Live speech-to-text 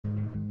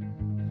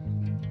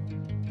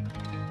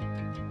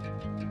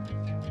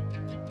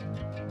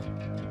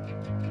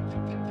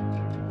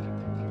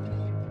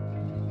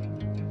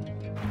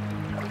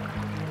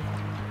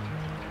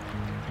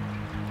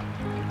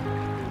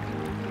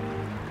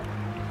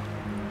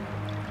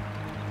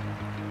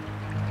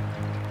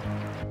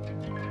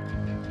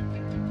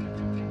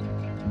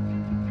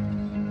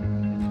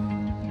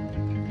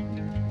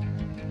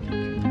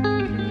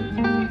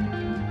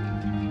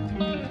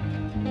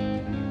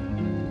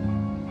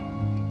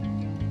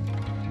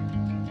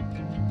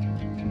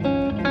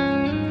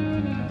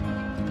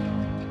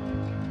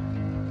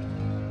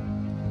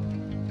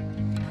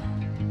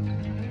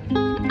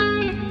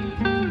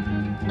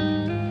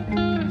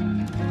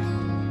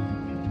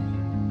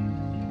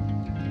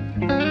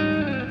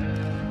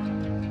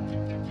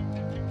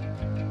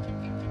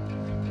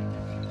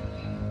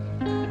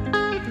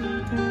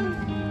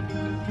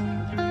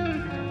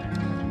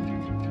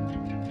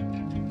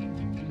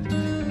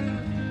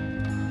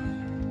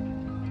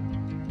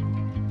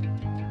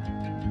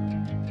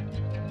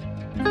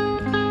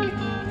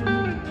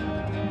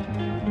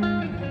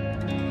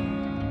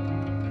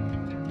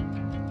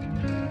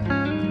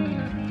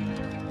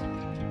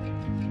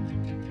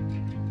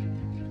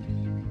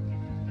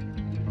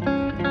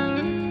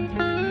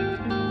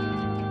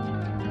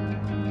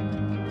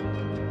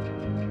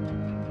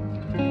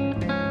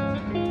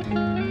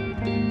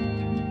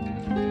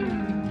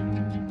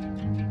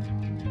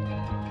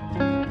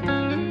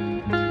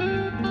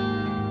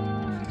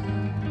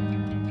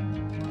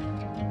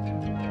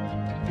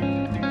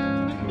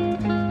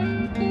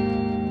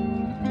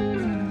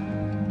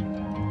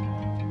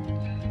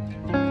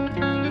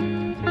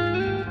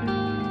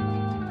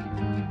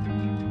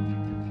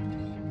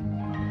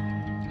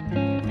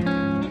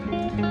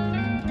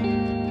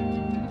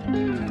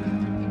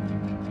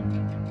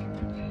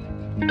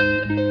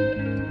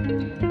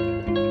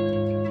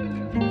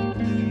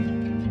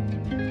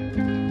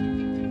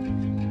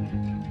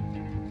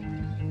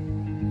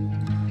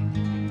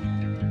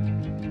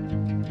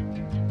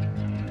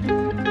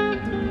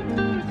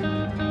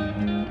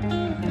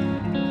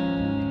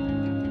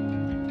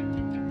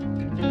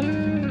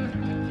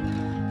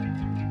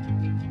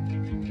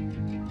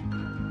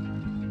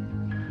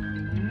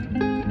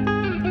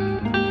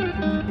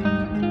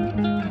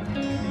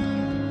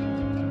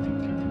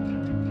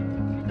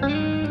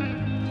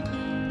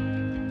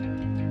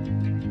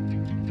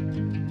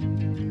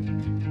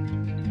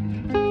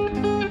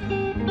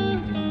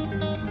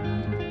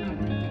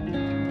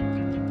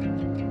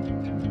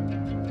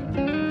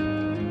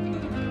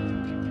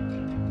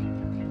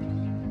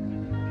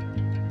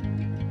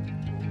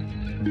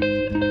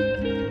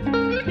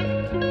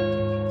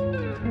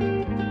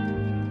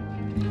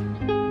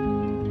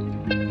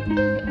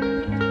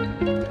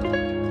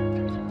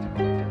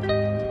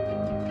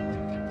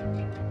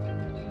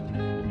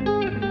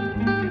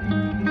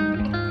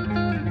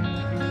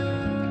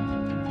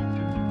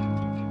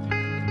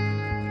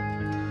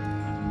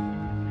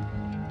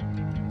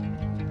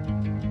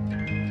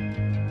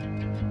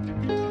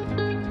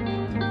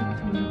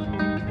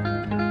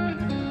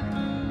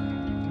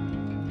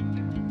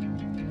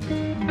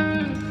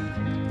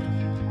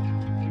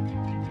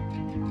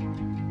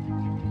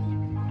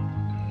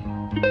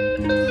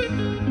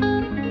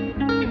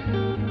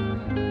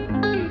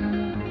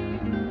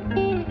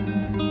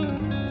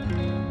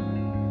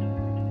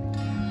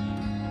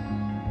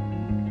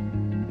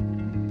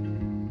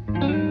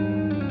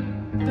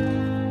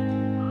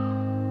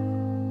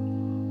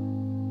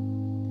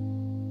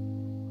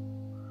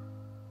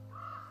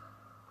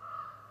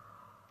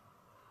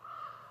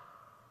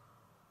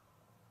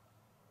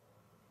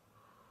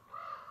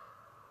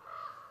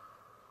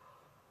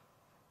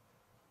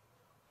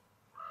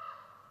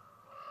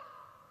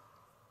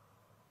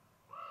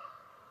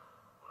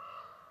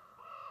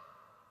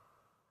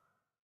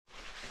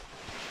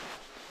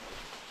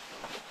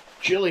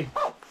chilly.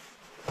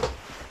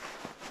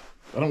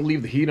 I don't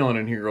leave the heat on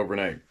in here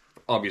overnight.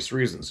 For obvious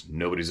reasons.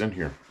 Nobody's in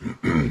here.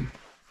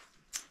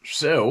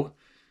 So,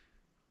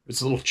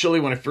 it's a little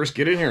chilly when I first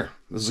get in here.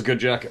 This is a good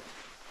jacket.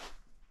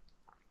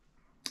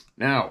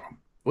 Now,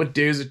 what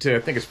day is it today? I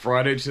think it's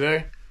Friday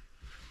today.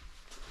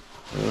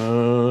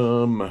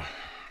 I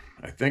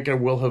think I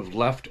will have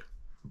left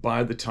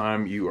by the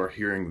time you are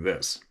hearing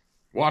this.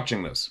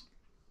 Watching this.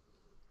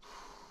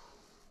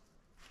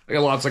 I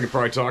got lots I could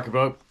probably talk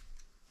about.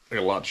 I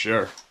got a lot to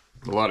share.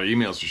 A lot of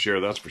emails to share,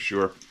 that's for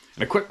sure.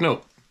 And a quick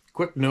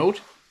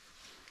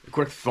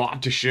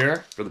thought to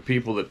share for the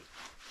people that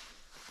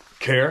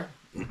care.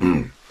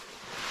 You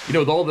know,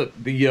 with all the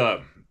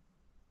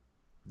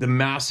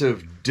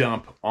massive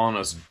dump on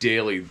us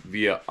daily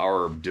via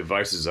our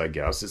devices, I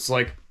guess, it's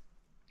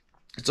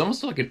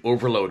almost like an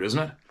overload, isn't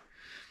it?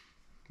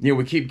 You know,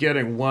 we keep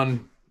getting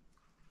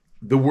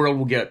the world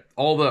will get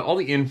all the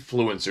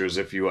influencers,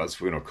 if you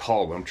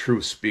call them,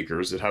 true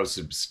speakers that have a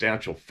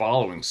substantial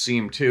following,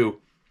 seem to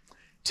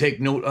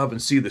take note of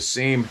and see the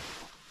same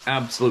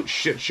absolute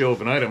shit show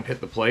of an item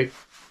hit the plate,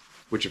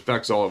 which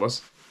affects all of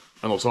us.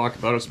 And they'll talk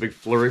about it. It's a big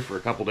flurry for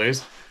a couple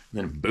days. And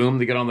then boom,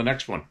 they get on the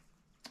next one.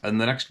 And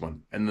the next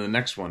one. And the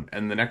next one.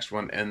 And the next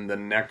one. And the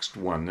next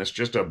one. It's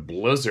just a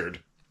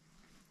blizzard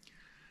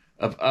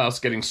of us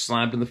getting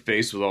slammed in the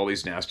face with all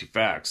these nasty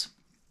facts.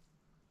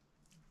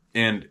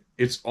 And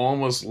it's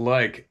almost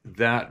like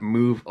that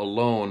move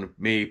alone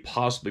may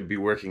possibly be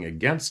working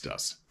against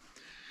us.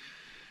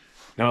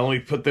 Now, let me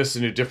put this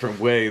in a different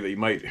way that you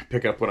might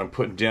pick up what I'm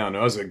putting down.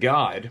 Now, as a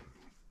guide,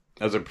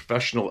 as a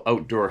professional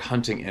outdoor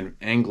hunting and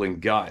angling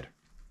guide,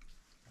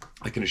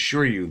 I can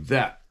assure you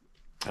that,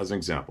 as an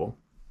example,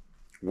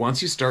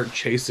 once you start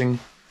chasing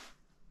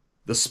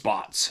the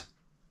spots,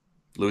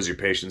 lose your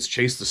patience,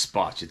 chase the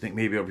spots. You think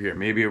maybe over here,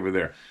 maybe over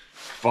there.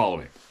 Follow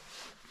me.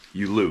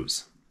 You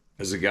lose.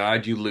 As a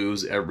guide, you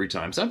lose every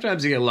time.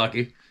 Sometimes you get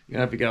lucky. You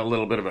know, if you got a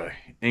little bit of an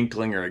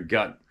inkling or a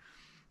gut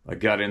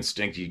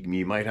instinct,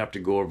 you might have to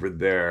go over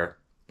there.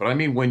 But I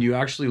mean, when you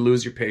actually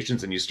lose your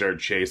patience and you start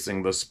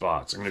chasing the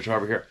spots. I'm going to try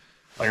over here.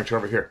 I'm going to try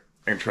over here.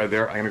 I'm going to try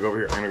there. I'm going to go over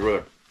here. I'm going to go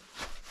there.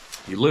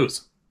 You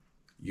lose.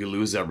 You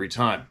lose every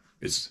time.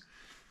 It's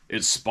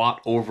spot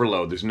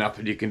overload. There's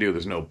nothing you can do.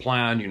 There's no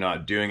plan. You're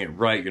not doing it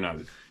right.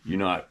 You're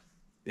not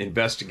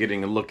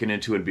investigating and looking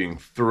into and being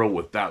thorough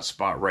with that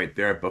spot right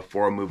there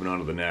before moving on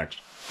to the next.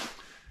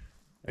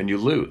 And you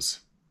lose.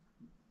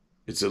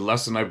 It's a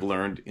lesson I've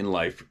learned in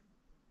life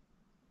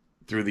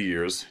through the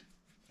years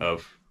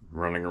of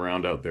running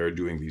around out there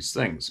doing these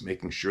things,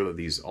 making sure that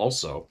these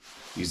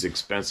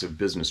expensive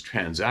business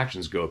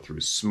transactions go through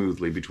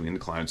smoothly between the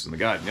clients and the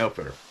guide and the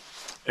outfitter.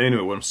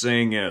 Anyway, what I'm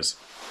saying is,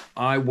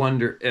 I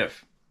wonder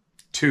if,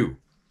 to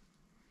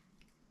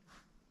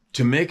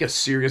make a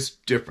serious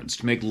difference,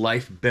 to make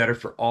life better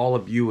for all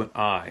of you and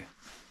I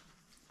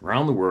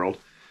around the world,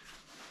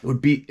 it would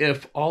be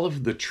if all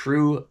of the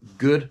true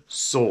good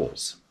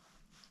souls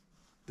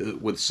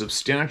with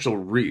substantial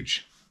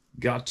reach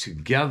got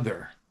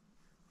together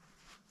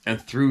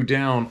and threw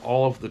down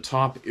all of the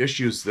top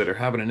issues that are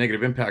having a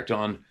negative impact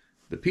on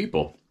the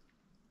people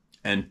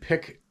and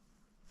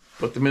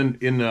put them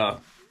in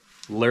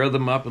layer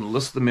them up and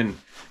list them in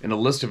a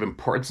list of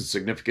importance and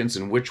significance,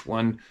 and which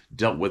one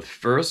dealt with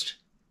first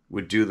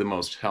would do the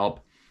most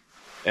help.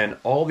 And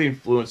all the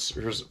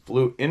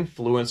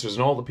influencers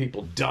and all the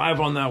people dive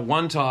on that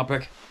one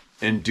topic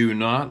and do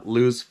not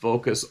lose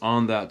focus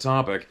on that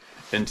topic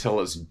until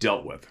it's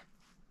dealt with.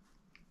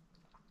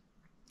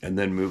 And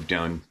then move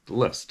down the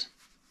list.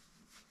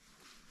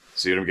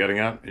 See what I'm getting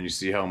at? And you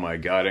see how my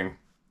guide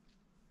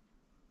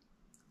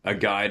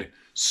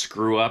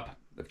screw up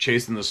of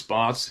chasing the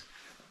spots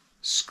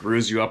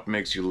screws you up and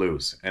makes you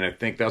lose. And I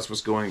think that's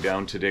what's going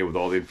down today with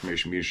all the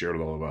information being shared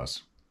with all of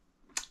us.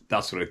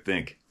 That's what I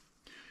think.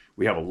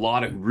 We have a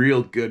lot of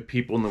real good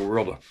people in the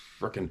world.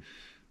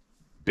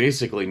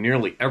 Basically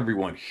nearly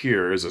everyone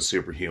here is a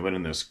superhuman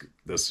in this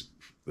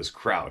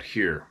crowd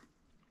here.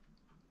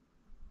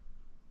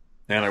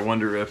 And I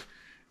wonder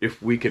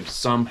if we could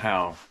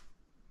somehow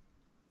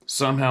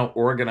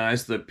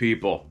organize the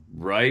people,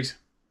 right?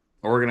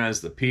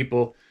 Organize the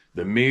people,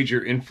 the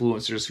major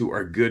influencers who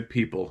are good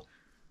people,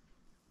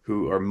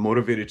 who are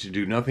motivated to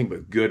do nothing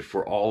but good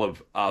for all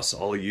of us,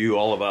 all of you,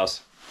 all of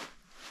us.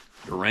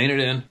 Rein it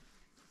in.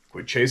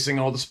 Quit chasing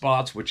all the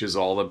spots, which is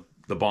all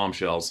the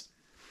bombshells.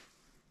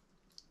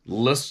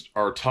 List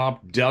our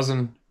top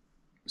dozen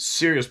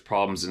serious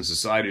problems in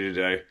society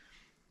today,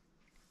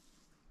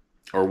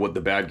 or what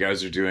the bad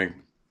guys are doing.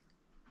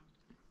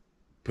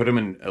 Put them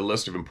in a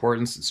list of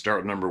importance and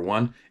start number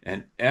one.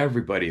 And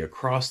everybody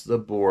across the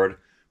board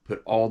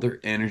put all their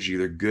energy,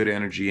 their good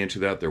energy into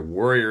that, their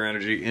warrior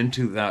energy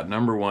into that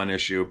number one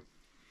issue.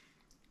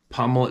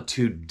 Pummel it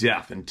to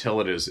death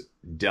until it is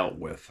dealt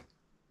with.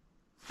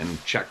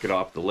 And check it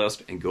off the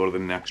list and go to the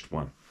next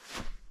one.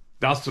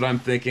 That's what I'm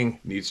thinking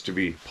needs to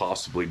be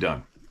possibly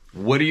done.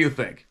 What do you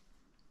think?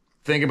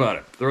 Think about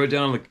it. Throw it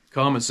down in the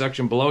comment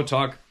section below.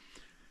 Talk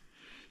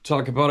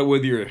about it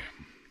with your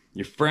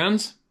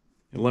friends,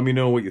 and let me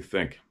know what you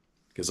think.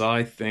 because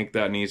I think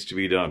that needs to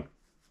be done.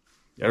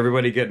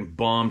 Everybody getting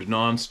bombed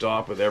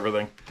nonstop with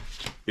everything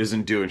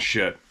isn't doing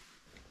shit.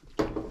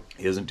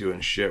 Isn't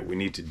doing shit. We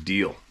need to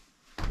deal.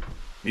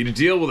 Need to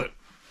deal with it.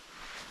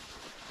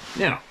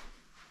 Now,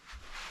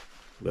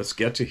 let's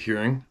get to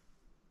hearing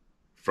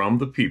from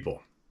the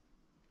people.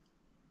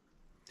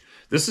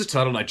 This is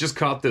titled, I just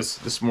caught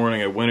this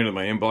morning. I went into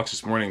my inbox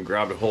this morning and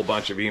grabbed a whole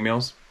bunch of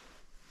emails.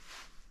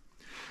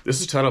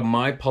 This is titled,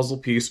 My Puzzle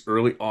Piece,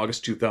 Early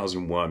August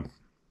 2001.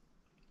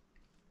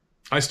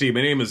 Hi, Steve.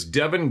 My name is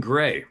Devin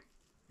Gray,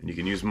 and you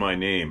can use my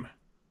name.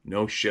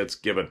 No shits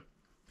given.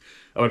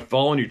 I've been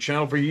following your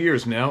channel for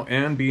years now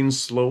and been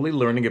slowly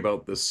learning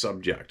about this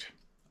subject.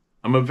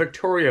 I'm a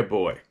Victoria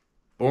boy,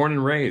 born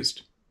and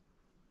raised.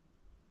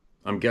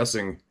 I'm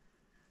guessing,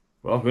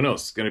 well, who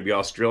knows? It's going to be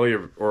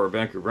Australia or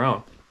Vancouver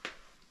Brown.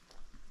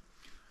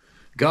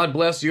 God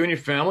bless you and your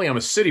family. I'm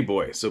a city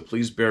boy, so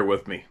please bear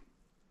with me.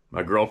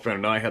 My girlfriend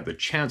and I had the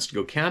chance to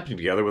go camping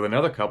together with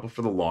another couple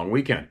for the long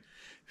weekend.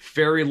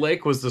 Fairy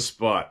Lake was the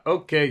spot.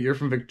 Okay, you're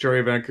from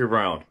Victoria, Vancouver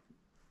Island.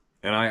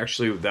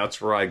 And that's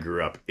where I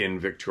grew up, in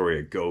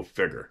Victoria. Go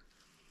figure.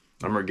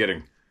 I remember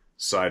getting,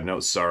 side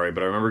note, sorry,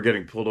 but I remember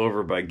getting pulled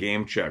over by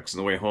game checks on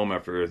the way home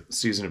after a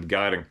season of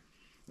guiding.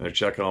 And they're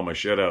checking all my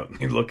shit out. And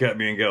they'd look at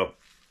me and go,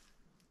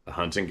 a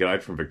hunting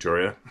guide from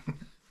Victoria?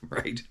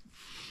 Right.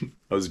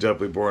 I was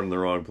definitely born in the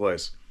wrong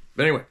place.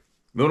 But anyway,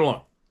 moving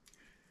along.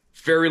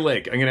 Fairy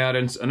Lake. I'm going to add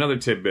in another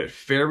tidbit.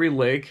 Fairy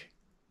Lake.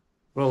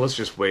 Well, let's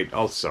just wait.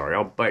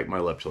 I'll bite my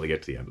lip till I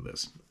get to the end of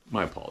this.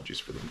 My apologies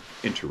for the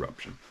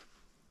interruption.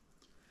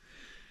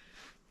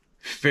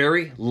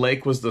 Fairy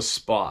Lake was the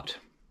spot.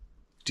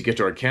 To get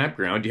to our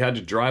campground, you had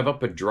to drive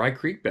up a dry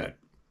creek bed.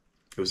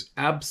 It was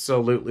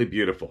absolutely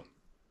beautiful.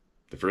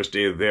 The first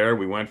day there,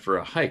 we went for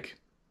a hike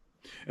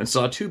and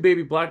saw 2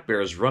 baby black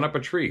bears run up a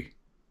tree,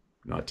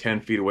 not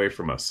 10 feet away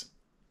from us.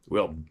 We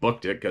all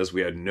booked it because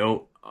we had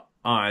no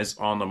eyes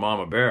on the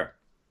mama bear.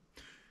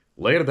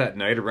 Later that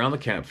night, around the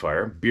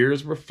campfire,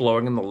 beers were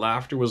flowing and the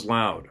laughter was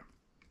loud.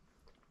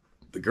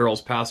 The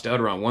girls passed out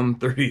around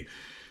 1:30.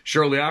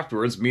 Shortly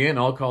afterwards, me and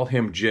I'll call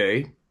him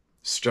Jay,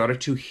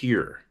 started to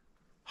hear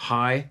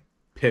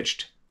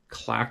high-pitched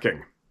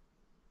clacking.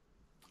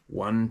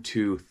 1,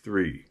 2,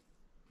 3.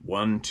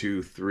 1,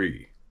 2,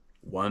 3.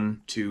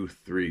 1, 2,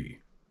 3.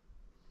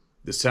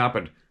 This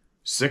happened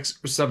 6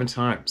 or 7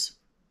 times.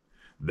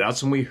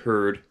 That's when we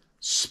heard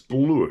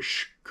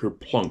sploosh,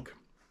 kerplunk.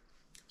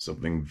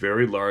 Something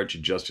very large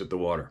had just hit the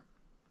water.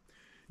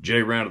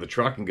 Jay ran to the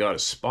truck and got a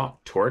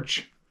spot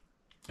torch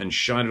and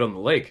shined it on the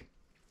lake.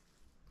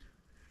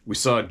 We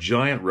saw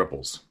giant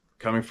ripples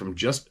coming from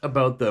just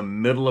about the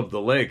middle of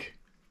the lake.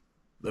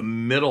 The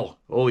middle.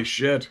 Holy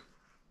shit.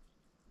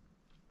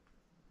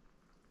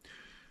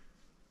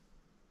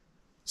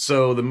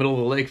 So the middle of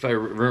the lake, if I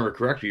remember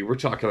correctly, we're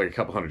talking like a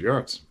couple hundred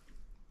yards.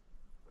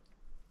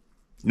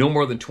 No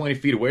more than 20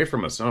 feet away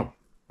from us. Oh,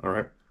 all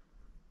right.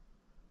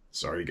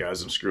 Sorry,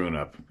 guys, I'm screwing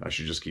up. I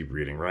should just keep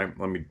reading, right?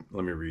 Let me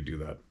redo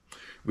that.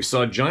 We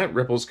saw giant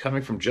ripples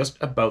coming from just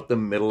about the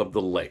middle of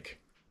the lake.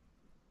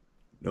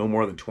 No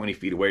more than 20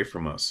 feet away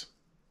from us.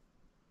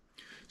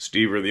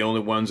 Steve were the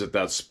only ones at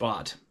that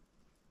spot.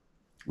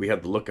 We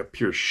had the look of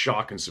pure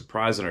shock and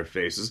surprise on our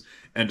faces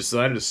and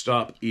decided to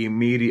stop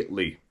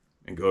immediately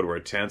and go to our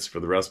tents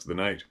for the rest of the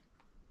night.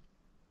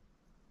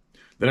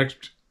 The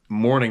next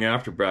morning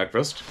after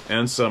breakfast,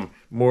 and some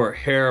more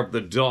hair of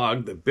the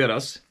dog that bit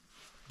us,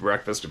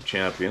 breakfast of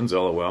champions,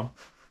 LOL,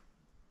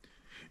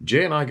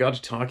 Jay and I got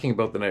to talking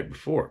about the night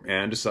before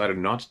and decided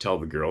not to tell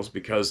the girls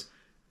because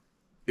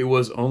it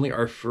was only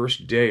our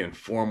first day and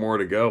 4 more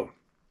to go.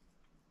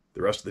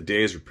 The rest of the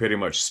days were pretty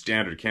much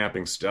standard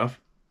camping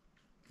stuff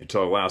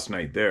until our last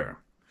night there.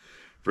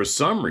 For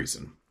some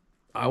reason,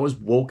 I was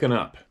woken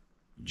up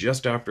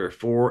just after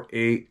 4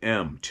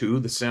 a.m. to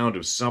the sound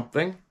of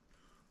something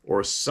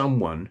or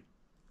someone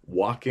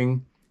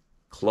walking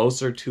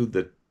closer to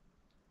the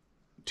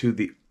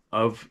tent.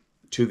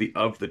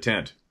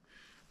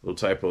 Little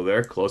typo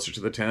there, closer to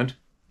the tent.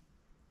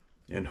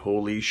 And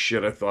holy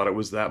shit, I thought it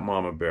was that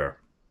mama bear.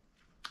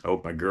 I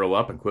woke my girl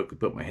up and quickly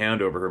put my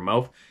hand over her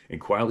mouth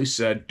and quietly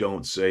said,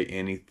 "Don't say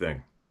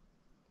anything."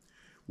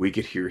 We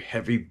could hear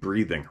heavy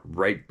breathing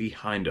right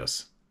behind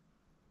us.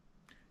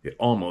 It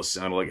almost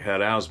sounded like it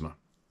had asthma.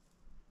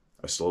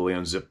 I slowly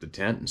unzipped the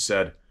tent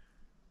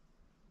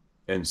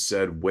and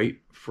said,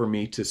 "Wait for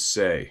me to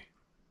say.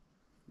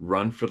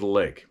 Run for the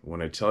lake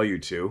when I tell you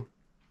to."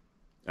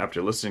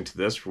 After listening to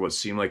this for what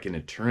seemed like an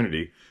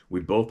eternity, we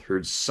both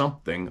heard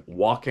something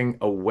walking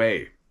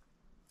away,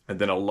 and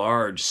then a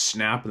large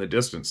snap in the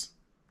distance.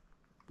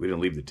 We didn't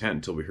leave the tent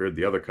until we heard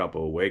the other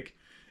couple awake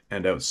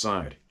and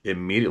outside.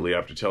 Immediately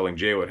after telling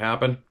Jay what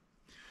happened,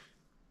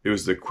 it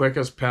was the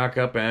quickest pack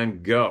up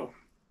and go.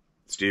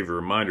 Steve, a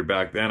reminder,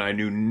 back then I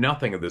knew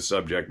nothing of this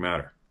subject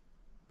matter,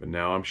 but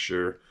now I'm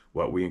sure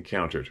what we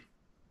encountered.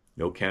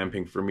 No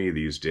camping for me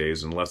these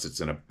days unless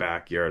it's in a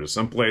backyard or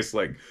someplace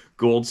like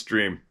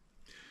Goldstream.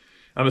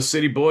 I'm a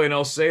city boy and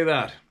I'll say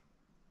that.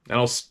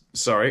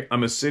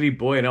 I'm a city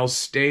boy and I'll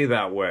stay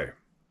that way.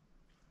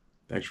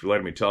 Thanks for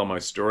letting me tell my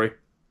story.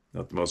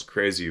 Not the most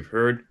crazy you've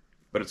heard,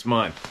 but it's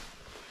mine.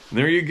 And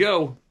there you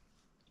go.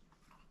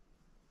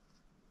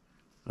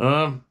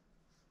 Okay,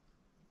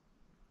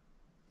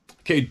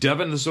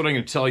 Devin, this is what I'm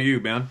going to tell you,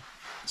 man.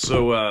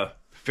 So,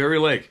 Fairy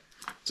Lake.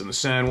 It's in the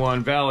San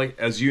Juan Valley,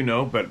 as you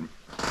know, but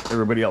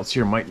everybody else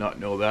here might not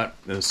know that.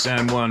 In the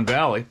San Juan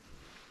Valley,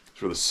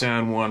 it's where the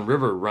San Juan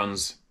River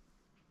runs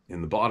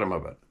in the bottom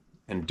of it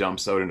and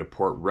dumps out into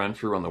Port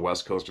Renfrew on the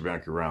west coast of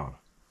Vancouver Island.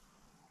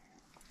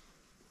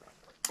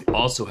 You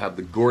also have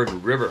the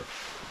Gordon River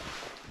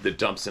that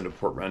dumps into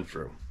Port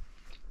Renfrew.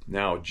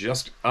 Now,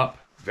 just up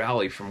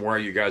valley from where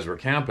you guys were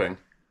camping,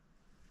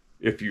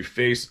 if you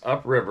face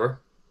upriver,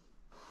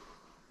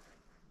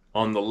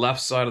 on the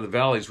left side of the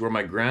valley is where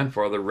my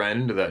grandfather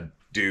ran into that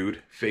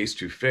dude face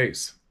to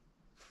face.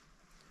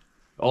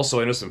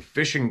 Also, I know some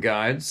fishing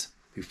guides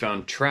who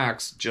found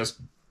tracks just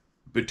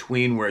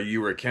between where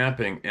you were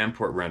camping and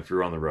Port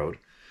Renfrew on the road.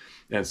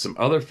 And some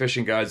other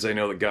fishing guides I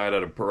know that guide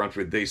out of Port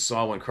Renfrew, they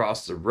saw one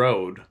cross the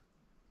road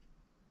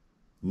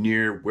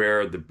near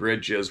where the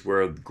bridge is,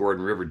 where the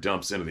Gordon River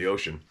dumps into the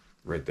ocean,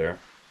 right there.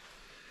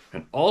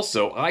 And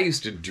also, I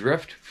used to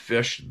drift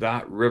fish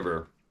that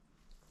river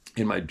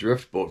in my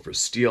drift boat for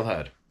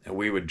steelhead, and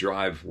we would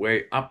drive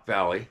way up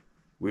valley.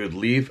 We would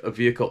leave a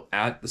vehicle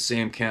at the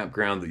same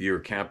campground that you were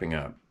camping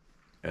at,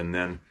 and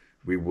then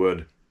we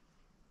would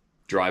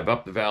drive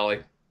up the valley,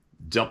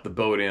 dump the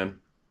boat in,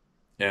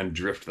 and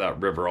drift that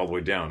river all the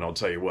way down. And I'll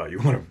tell you what, you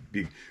want to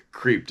be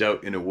creeped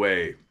out in a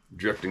way.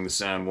 Drifting the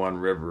San Juan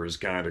River is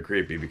kind of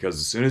creepy, because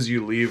as soon as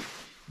you leave,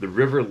 the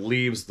river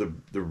leaves the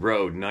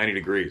road 90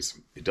 degrees.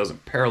 It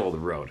doesn't parallel the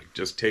road. It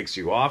just takes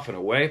you off and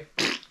away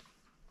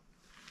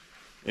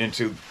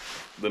into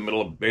the middle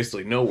of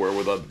basically nowhere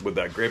with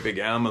that great big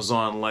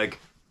Amazon-like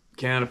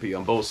canopy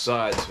on both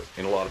sides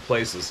in a lot of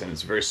places. And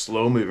it's a very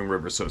slow-moving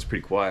river, so it's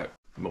pretty quiet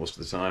most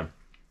of the time.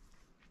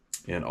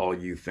 And all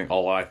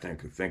I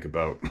think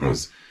about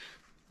was,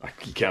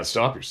 you can't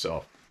stop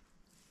yourself,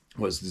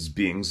 was these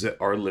beings that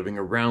are living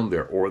around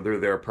there, or they're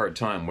there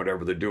part-time,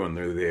 whatever they're doing,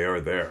 they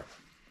are there.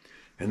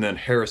 And then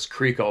Harris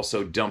Creek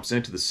also dumps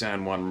into the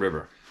San Juan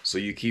River. So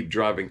you keep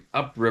driving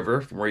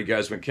upriver from where you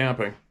guys went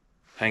camping,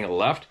 hang a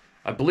left.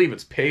 I believe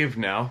it's paved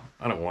now.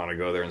 I don't want to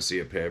go there and see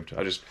it paved.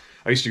 I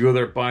used to go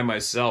there by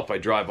myself. I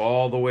drive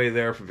all the way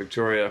there from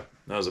Victoria.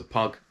 I was a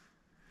punk.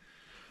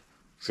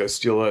 So I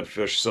steelhead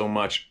fish so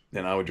much,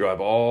 and I would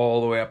drive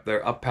all the way up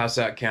there, up past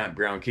that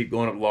campground, keep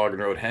going up Logan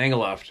Road, hang a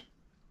left,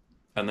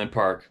 and then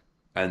park,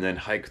 and then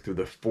hike through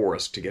the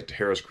forest to get to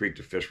Harris Creek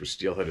to fish for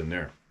steelhead in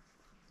there.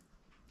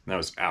 And that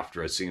was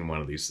after I'd seen one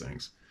of these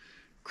things.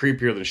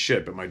 Creepier than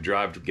shit, but my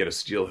drive to get a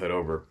steelhead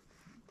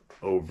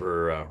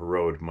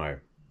overrode my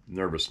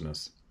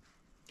nervousness.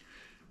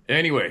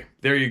 Anyway,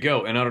 there you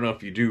go. And I don't know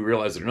if you do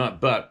realize it or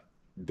not, but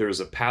there's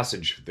a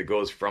passage that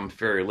goes from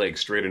Fairy Lake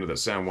straight into the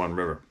San Juan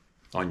River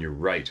on your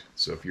right.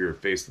 So if you're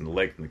facing the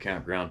lake from the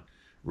campground,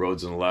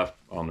 roads on the left,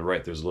 on the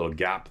right, there's a little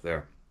gap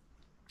there.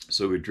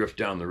 So we drift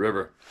down the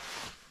river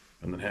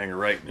and then hang a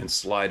right and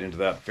slide into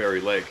that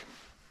Fairy Lake,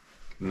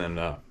 and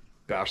then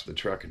bash the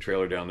truck and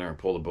trailer down there and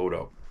pull the boat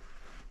out.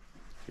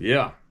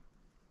 Yeah.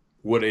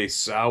 Would a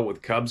sow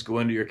with cubs go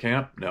into your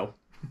camp? No.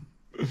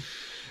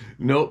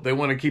 Nope, they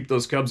want to keep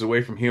those cubs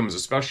away from humans,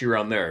 especially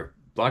around there.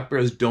 Black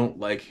bears don't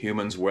like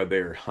humans where they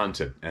are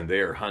hunted, and they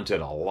are hunted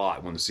a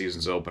lot when the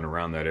season's open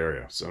around that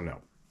area. So no,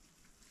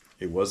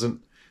 it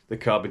wasn't the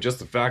cub. And just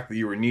the fact that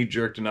you were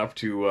knee-jerked enough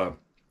to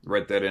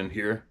write that in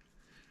here,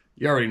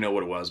 you already know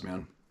what it was,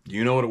 man.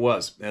 You know what it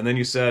was. And then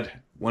you said,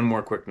 one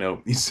more quick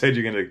note, you said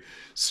you're going to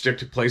stick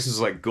to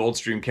places like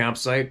Goldstream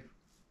Campsite.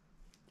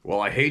 Well,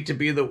 I hate to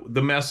be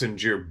the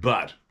messenger,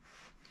 but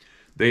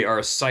they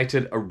are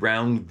sighted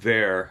around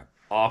there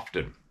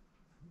often.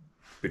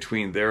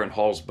 Between there and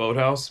Hall's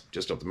Boathouse,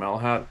 just up the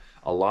Malahat,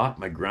 a lot.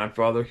 My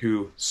grandfather,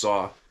 who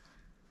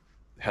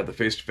had the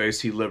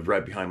face-to-face, he lived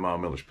right behind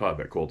Mama Miller's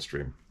pub at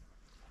Coldstream.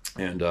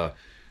 And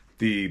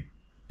the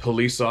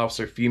police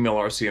officer, female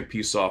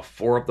RCMP, saw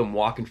 4 of them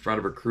walk in front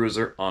of a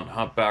cruiser on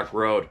Humpback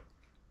Road,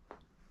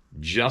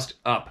 just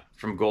up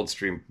from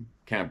Goldstream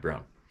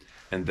Campground.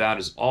 And that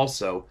is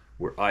also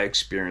where I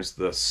experienced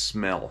the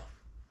smell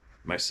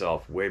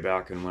myself, way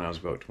back in when I was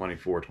about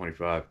 24,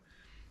 25.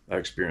 I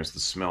experienced the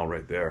smell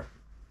right there.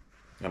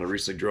 And I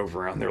recently drove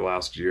around there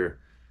last year,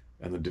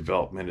 and the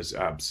development is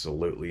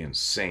absolutely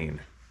insane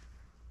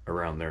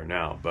around there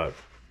now, but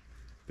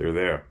they're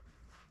there.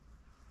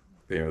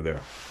 They are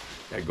there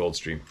at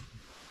Goldstream,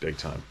 big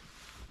time.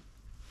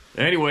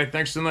 Anyway,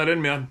 thanks for sending that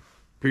in, man.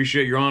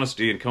 Appreciate your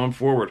honesty and coming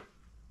forward.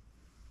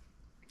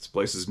 This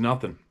place is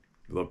nothing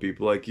without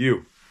people like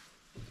you.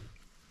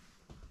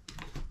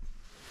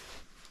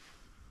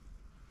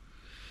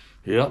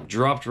 Yep,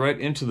 dropped right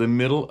into the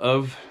middle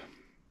of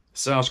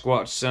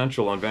Sasquatch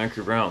Central on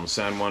Vancouver Island,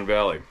 San Juan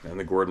Valley, and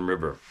the Gordon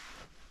River.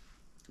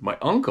 My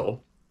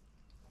uncle,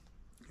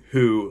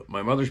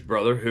 my mother's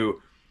brother,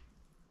 who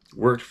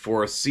worked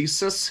for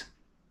CSIS,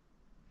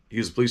 he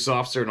was a police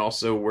officer and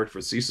also worked for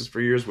CSIS for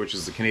years, which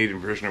is the Canadian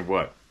version of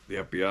what? The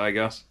FBI, I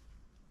guess?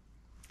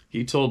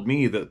 He told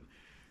me that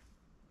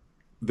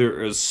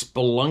there is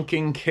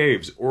spelunking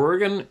caves.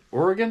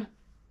 Oregon,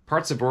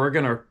 parts of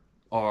Oregon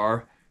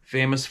are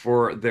famous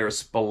for their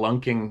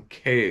spelunking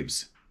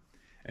caves.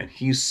 And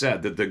he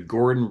said that the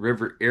Gordon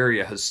River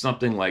area has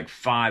something like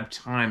 5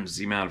 times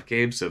the amount of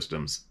cave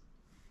systems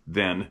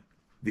than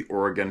the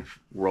Oregon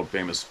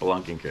world-famous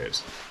spelunking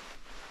caves.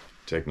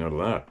 Take note of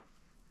that.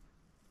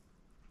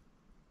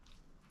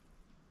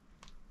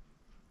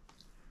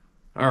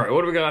 All right,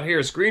 what do we got here?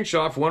 A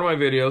screenshot for one of my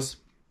videos.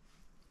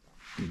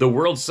 The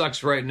world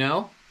sucks right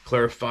now.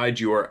 Clarified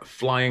your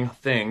flying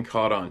thing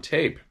caught on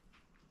tape.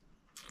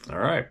 All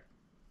right.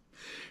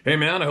 Hey,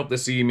 man, I hope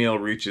this email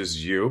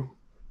reaches you.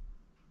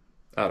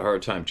 I had a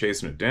hard time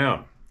chasing it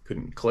down.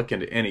 Couldn't click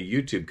into any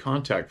YouTube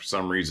contact for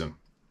some reason.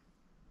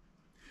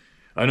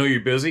 I know you're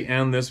busy,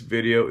 and this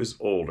video is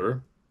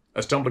older. I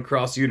stumbled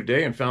across you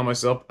today and found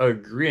myself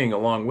agreeing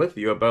along with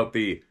you about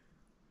the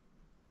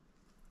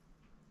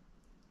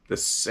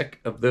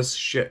sick of this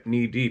shit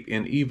knee-deep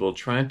in evil,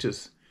 trying to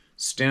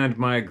stand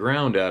my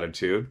ground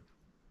attitude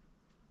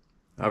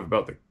I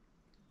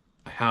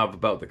have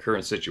about the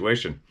current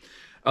situation.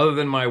 Other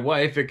than my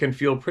wife, it can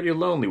feel pretty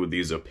lonely with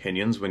these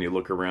opinions when you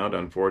look around,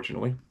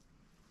 unfortunately.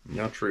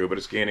 Not true, but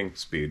it's gaining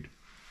speed.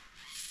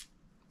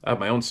 I have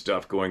my own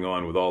stuff going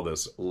on with all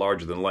this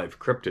larger-than-life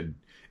cryptid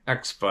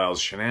X-Files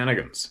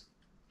shenanigans.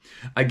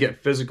 I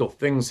get physical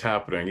things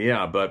happening,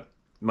 yeah, but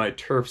my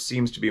turf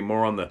seems to be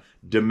more on the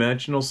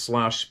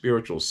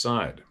dimensional/spiritual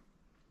side.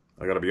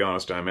 I gotta be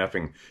honest, I'm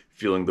effing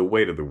feeling the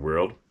weight of the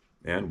world.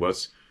 And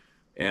what's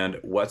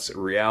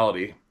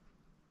reality?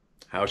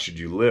 How should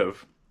you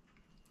live?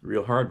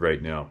 Real hard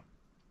right now.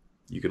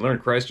 You can learn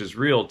Christ is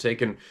real,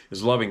 taking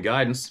his loving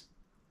guidance,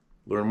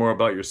 learn more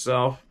about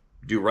yourself,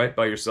 do right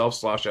by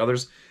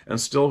yourself/others, and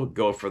still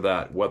go for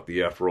that what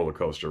the F roller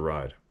coaster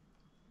ride.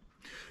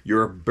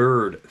 Your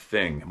bird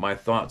thing, my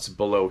thoughts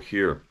below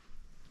here.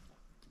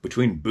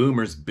 Between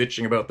boomers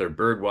bitching about their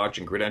bird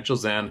watching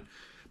credentials and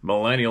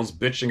millennials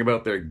bitching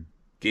about their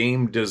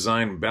game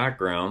design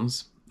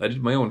backgrounds, I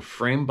did my own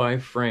frame by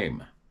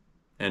frame.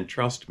 And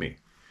trust me,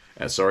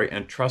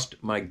 and trust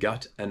my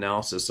gut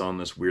analysis on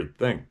this weird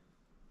thing.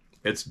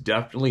 It's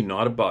definitely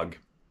not a bug,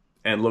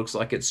 and looks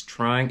like it's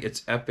trying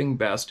its effing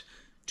best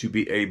to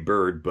be a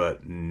bird,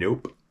 but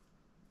nope.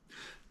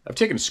 I've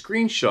taken a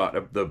screenshot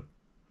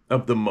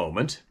of the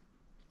moment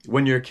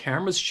when your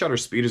camera's shutter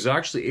speed is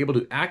actually able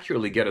to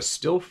accurately get a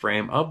still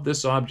frame of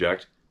this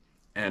object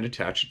and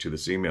attach it to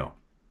this email.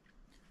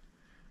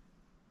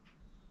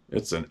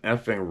 It's an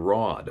effing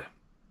rod.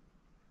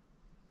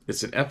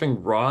 It's an effing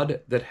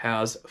rod that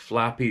has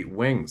flappy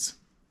wings.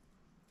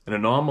 An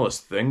anomalous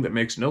thing that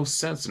makes no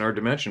sense in our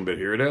dimension, but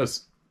here it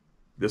is.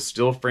 This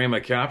still frame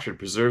I captured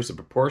preserves the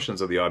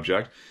proportions of the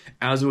object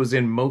as it was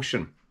in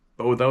motion,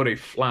 but without a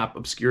flap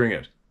obscuring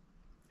it.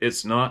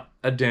 It's not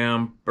a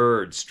damn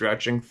bird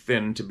stretching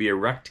thin to be a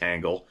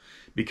rectangle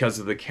because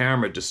of the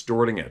camera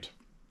distorting it.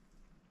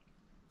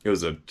 I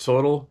was a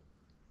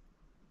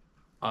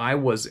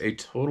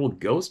total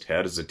ghost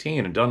head as a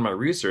teen and done my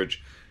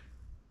research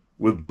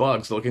with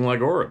bugs looking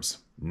like orbs.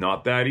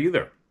 Not that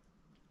either.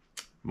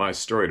 My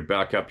story to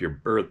back up your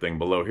bird thing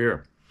below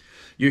here.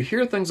 You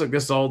hear things like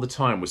this all the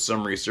time with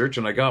some research,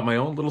 and I got my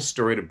own little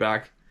story to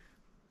back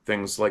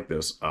things like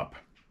this up.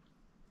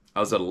 I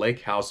was at a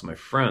lake house with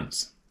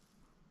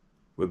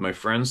my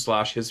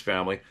friend/his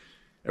family,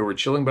 and we're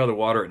chilling by the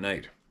water at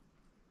night.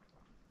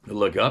 I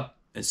look up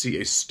and see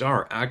a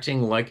star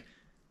acting like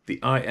the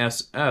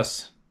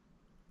ISS,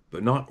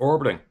 but not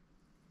orbiting.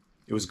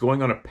 It was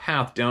going on a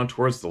path down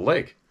towards the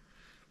lake.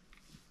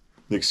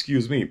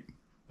 Excuse me.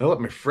 I let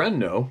my friend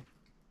know.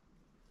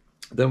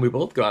 Then we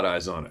both got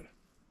eyes on it.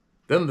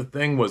 Then the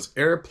thing was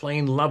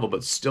airplane level,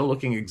 but still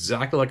looking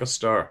exactly like a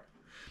star.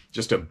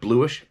 Just a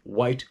bluish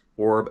white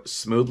orb,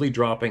 smoothly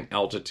dropping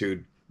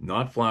altitude,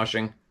 not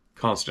flashing,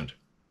 constant.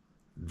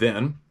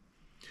 Then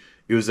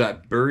it was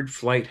at bird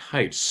flight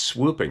height,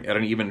 swooping at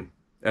an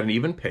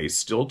even pace,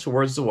 still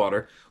towards the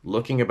water,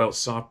 looking about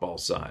softball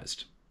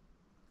sized.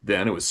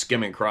 Then it was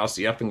skimming across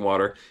the effing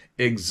water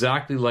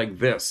exactly like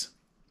this,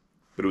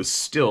 but it was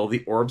still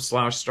the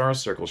orb/star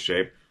circle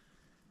shape,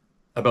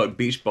 about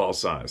beach ball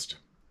sized.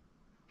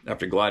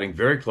 After gliding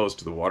very close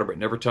to the water but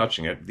never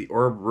touching it, the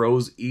orb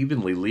rose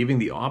evenly, leaving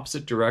the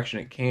opposite direction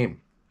it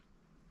came.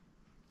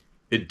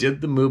 It did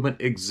the movement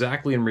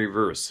exactly in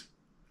reverse.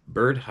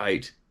 Bird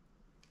height,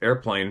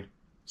 airplane,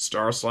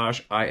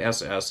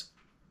 star/ISS,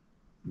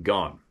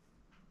 gone.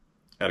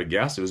 At a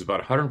guess, it was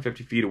about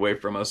 150 feet away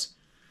from us,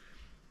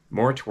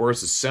 more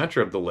towards the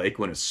center of the lake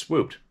when it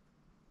swooped.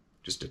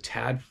 Just a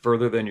tad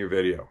further than your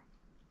video.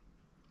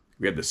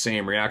 We had the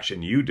same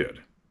reaction you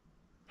did.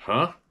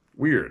 Huh?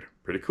 Weird.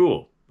 Pretty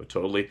cool. But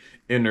totally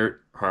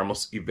inert,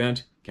 harmless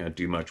event. Can't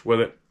do much with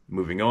it.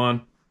 Moving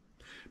on.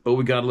 But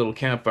we got a little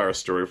campfire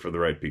story for the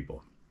right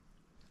people.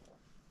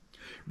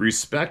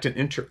 Respect and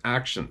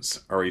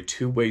interactions are a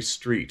two-way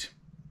street.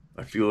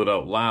 I feel it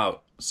out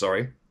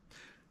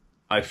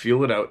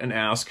and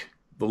ask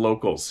the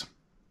locals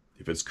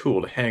if it's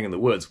cool to hang in the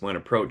woods when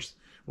approaching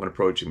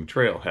the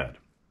trailhead.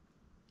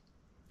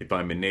 If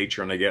I'm in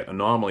nature and I get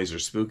anomalies or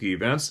spooky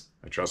events,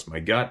 I trust my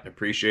gut,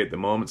 appreciate the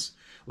moments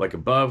like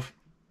above.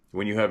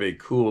 When you have a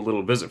cool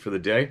little visit for the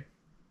day,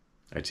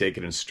 I take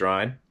it in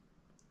stride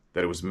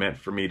that it was meant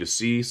for me to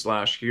see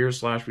 / hear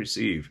 /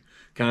 receive.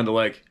 Kind of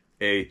like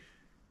a,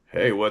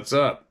 hey, what's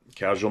up?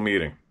 Casual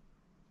meeting.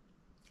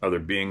 Other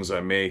beings I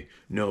may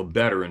know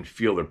better and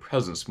feel their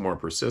presence more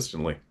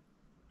persistently.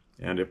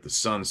 And if the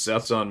sun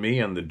sets on me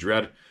and the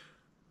dread,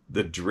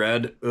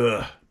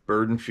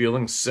 burden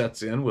feeling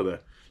sets in with a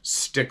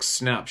stick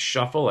snap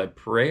shuffle, I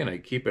pray and I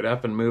keep it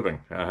effing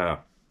moving. Haha.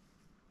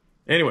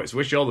 Anyways,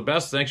 wish you all the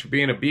best. Thanks for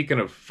being a beacon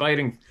of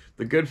fighting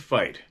the good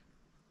fight.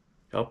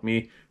 Help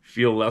me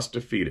feel less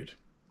defeated.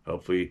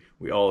 Hopefully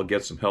we all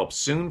get some help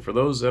soon for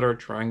those that are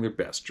trying their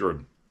best.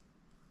 Jordan.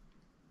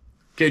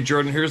 Okay,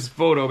 Jordan, here's the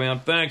photo, man.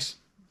 Thanks.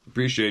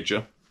 Appreciate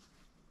you.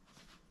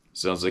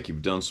 Sounds like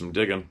you've done some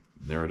digging.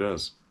 There it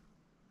is.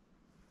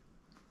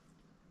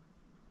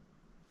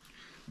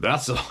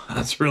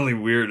 That's really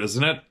weird,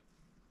 isn't it?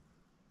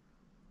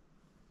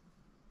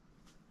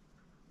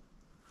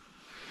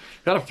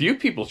 Got a few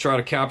people try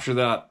to capture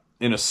that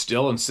in a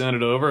still and send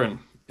it over, and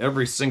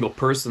every single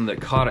person that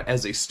caught it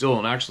as a still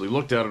and actually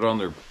looked at it on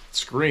their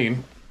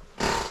screen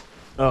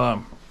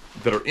that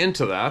are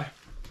into that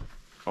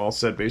all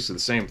said basically the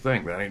same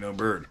thing. That ain't no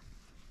bird.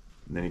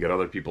 And then you got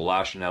other people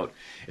lashing out.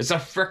 It's a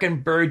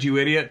frickin' bird, you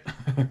idiot.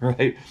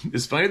 Right?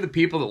 It's funny the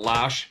people that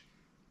lash.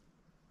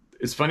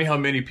 It's funny how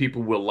many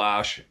people will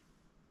lash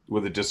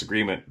with a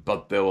disagreement,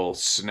 but they'll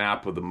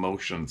snap with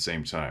emotion at the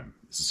same time.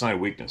 It's a sign of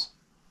weakness.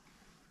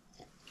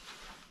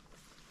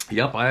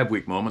 Yep, I have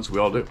weak moments. We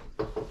all do.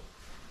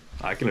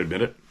 I can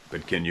admit it,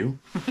 but can you?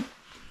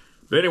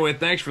 But anyway,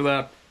 thanks for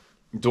that.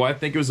 Do I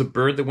think it was a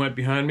bird that went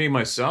behind me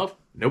myself?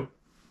 Nope.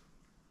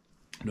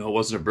 No, it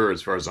wasn't a bird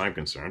as far as I'm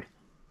concerned.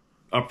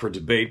 Up for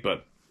debate,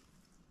 but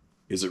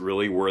is it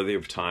really worthy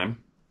of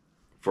time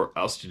for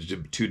us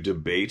to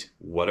debate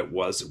what it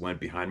was that went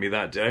behind me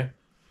that day?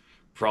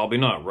 Probably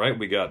not, right?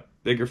 We got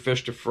bigger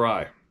fish to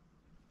fry.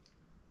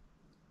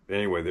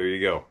 Anyway, there you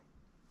go.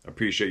 I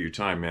appreciate your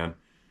time, man.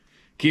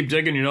 Keep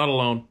digging, you're not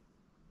alone.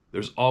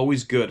 There's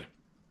always good.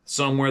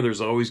 Somewhere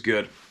there's always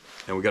good,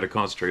 and we got to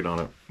concentrate on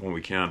it when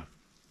we can.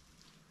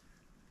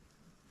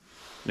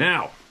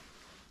 Now,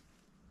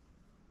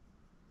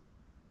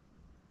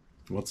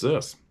 what's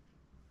this?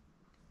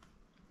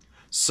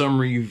 Some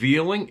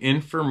revealing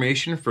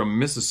information from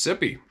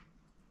Mississippi.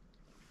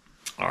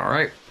 All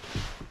right.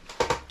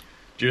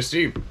 Dear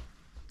Steve,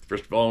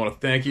 first of all, I want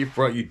to thank you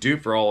for what you do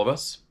for all of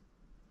us.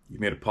 You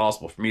made it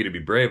possible for me to be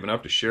brave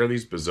enough to share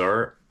these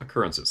bizarre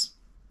occurrences.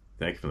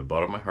 Thank you from the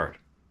bottom of my heart.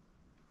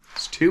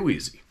 It's too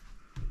easy.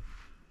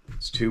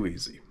 It's too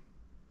easy.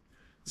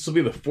 This will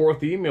be the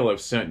 4th email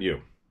I've sent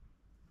you.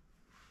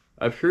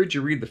 I've heard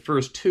you read the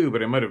first 2,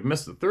 but I might have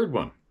missed the 3rd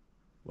one.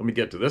 Let me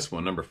get to this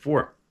one, number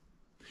 4.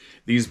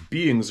 These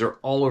beings are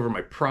all over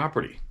my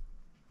property,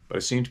 but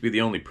I seem to be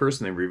the only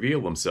person they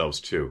reveal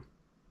themselves to.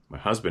 My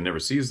husband never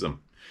sees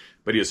them,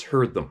 but he has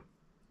heard them,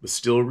 but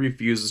still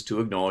refuses to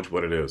acknowledge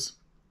what it is.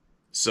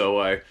 So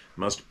I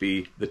must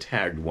be the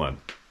tagged one.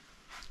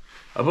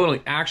 I've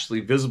only actually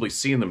visibly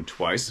seen them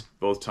twice.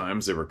 Both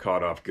times they were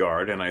caught off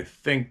guard, and I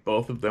think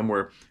both of them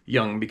were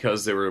young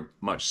because they were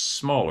much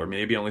smaller,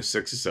 maybe only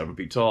 6 or 7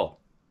 feet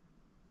tall.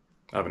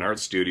 I have an art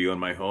studio in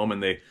my home,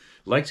 and they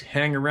like to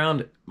hang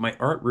around my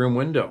art room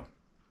window.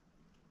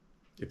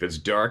 If it's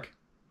dark,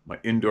 my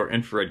indoor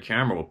infrared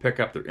camera will pick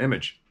up their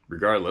image,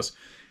 regardless,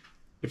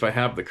 if I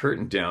have the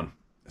curtain down.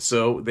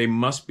 So they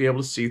must be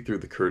able to see through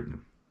the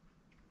curtain.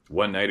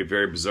 One night, a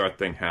very bizarre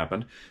thing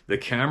happened. The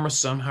camera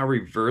somehow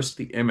reversed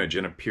the image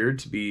and appeared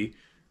to be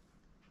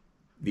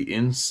the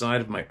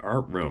inside of my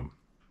art room.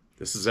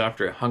 This is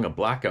after I hung a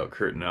blackout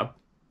curtain up,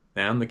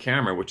 and the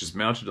camera, which is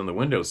mounted on the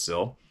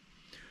windowsill,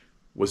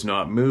 was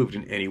not moved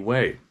in any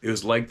way. It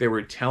was like they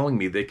were telling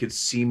me they could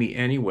see me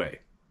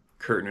anyway,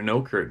 curtain or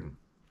no curtain.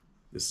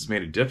 This has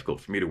made it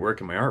difficult for me to work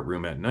in my art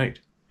room at night.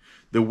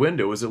 The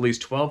window is at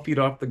least 12 feet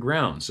off the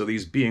ground, so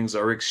these beings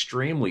are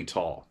extremely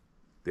tall.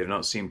 They do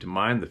not seem to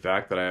mind the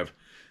fact that I have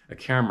a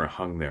camera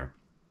hung there.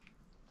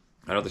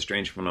 Another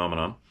strange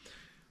phenomenon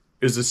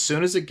is as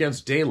soon as it gets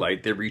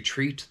daylight, they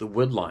retreat to the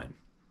wood line.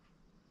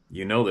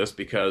 You know this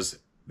because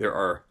there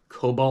are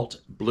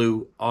cobalt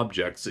blue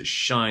objects that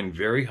shine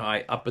very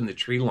high up in the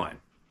tree line.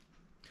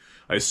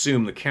 I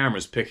assume the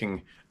camera's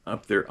picking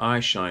up their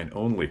eye shine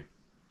only.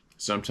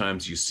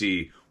 Sometimes you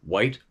see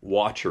white,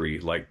 watery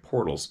like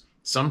portals.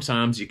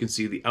 Sometimes you can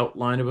see the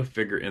outline of a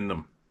figure in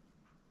them.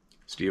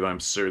 Steve, I'm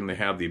certain they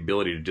have the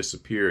ability to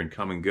disappear and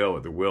come and go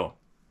at their will.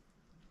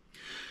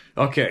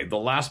 Okay, the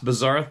last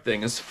bizarre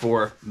thing is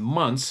for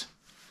months,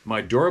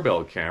 my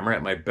doorbell camera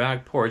at my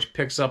back porch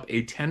picks up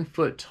a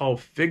 10-foot tall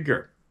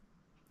figure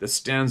that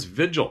stands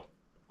vigil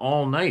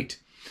all night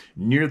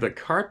near the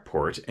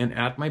carport and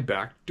at my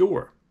back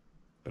door.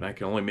 But I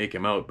can only make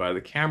him out by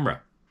the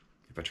camera.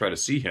 If I try to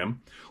see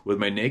him with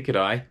my naked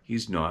eye,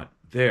 he's not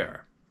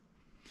there.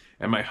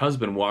 And my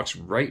husband walks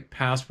right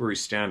past where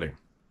he's standing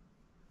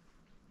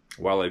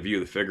while I view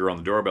the figure on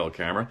the doorbell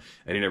camera,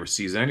 and he never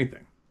sees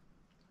anything.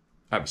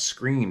 I have a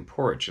screened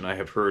porch, and I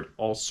have heard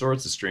all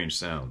sorts of strange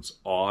sounds.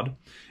 Odd,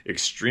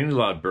 extremely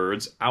loud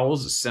birds,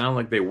 owls that sound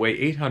like they weigh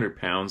 800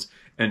 pounds,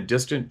 and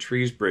distant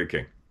trees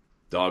breaking.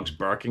 Dogs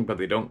barking, but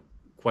they don't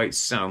quite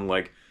sound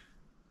like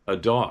a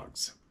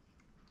dog's.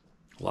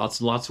 Lots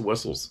and lots of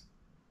whistles.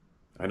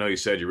 I know you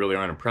said you really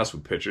aren't impressed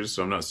with pictures,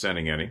 so I'm not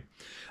sending any.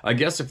 I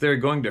guess if they're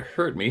going to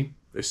hurt me,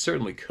 they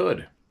certainly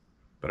could.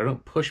 But I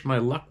don't push my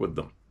luck with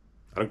them.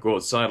 I don't go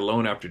outside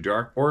alone after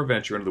dark or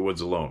venture into the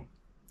woods alone.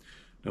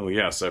 Oh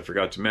yes, I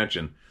forgot to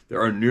mention, there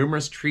are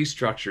numerous tree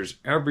structures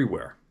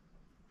everywhere.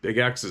 Big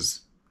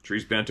X's,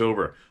 trees bent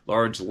over,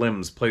 large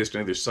limbs placed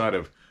on either side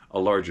of a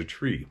larger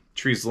tree,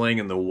 trees laying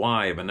in the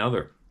Y of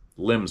another,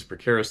 limbs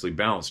precariously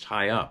balanced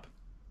high up,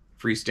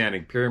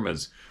 freestanding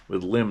pyramids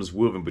with limbs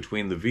woven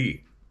between the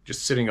V,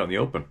 just sitting out in the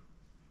open.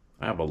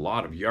 I have a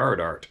lot of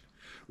yard art.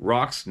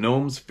 Rocks,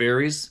 gnomes,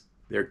 fairies,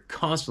 they're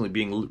constantly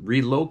being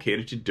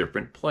relocated to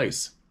different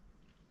place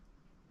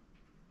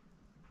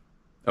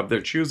of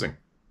their choosing.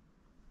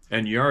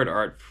 And yard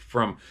art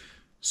from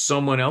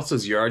someone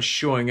else's yard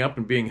showing up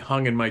and being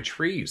hung in my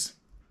trees.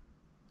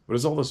 What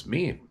does all this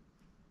mean?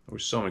 I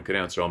wish someone could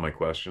answer all my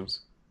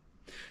questions.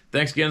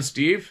 Thanks again,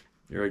 Steve.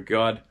 You're a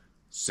god.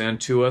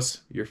 Send to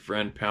us your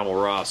friend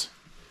Pamela Ross.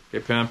 Hey,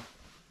 Pam.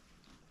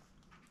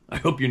 I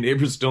hope your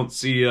neighbors don't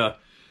see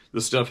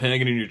the stuff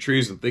hanging in your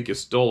trees and think you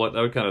stole it.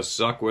 That would kind of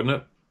suck, wouldn't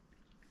it?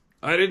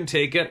 I didn't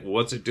take it.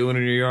 What's it doing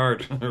in your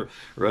yard?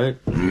 Right?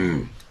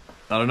 I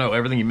don't know.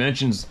 Everything you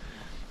mention's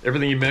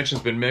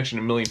been mentioned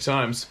a million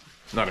times.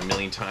 Not a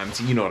million times.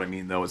 You know what I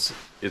mean, though.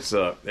 It's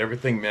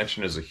everything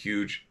mentioned is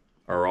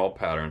are all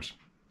patterns.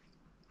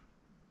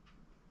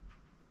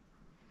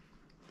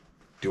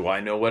 Do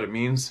I know what it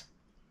means?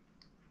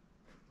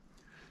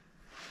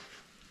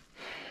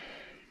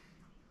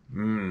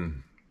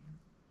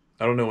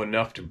 I don't know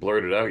enough to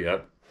blurt it out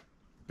yet,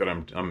 but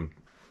I'm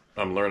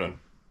learning.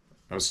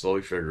 I'm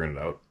slowly figuring it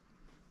out.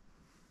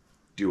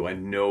 Do I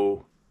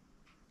know?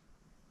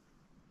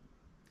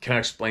 Can I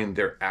explain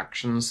their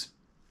actions?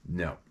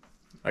 No.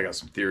 I got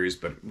some theories,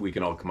 but we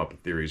can all come up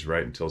with theories,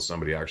 right? Until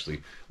somebody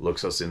actually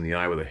looks us in the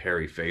eye with a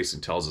hairy face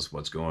and tells us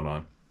what's going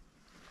on.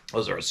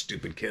 Those are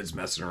stupid kids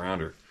messing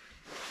around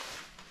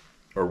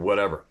or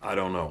whatever. I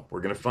don't know.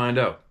 We're going to find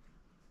out.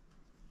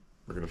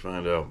 We're going to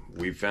find out.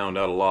 We've found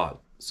out a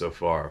lot so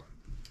far.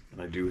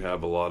 And I do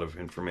have a lot of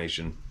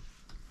information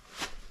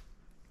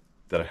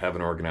that I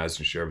haven't organized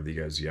and shared with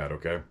you guys yet,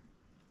 okay?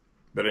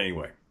 But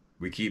anyway,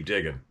 we keep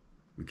digging.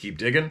 We keep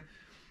digging.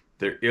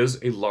 There is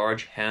a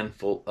large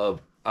handful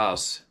of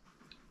us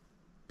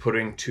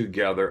putting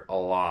together a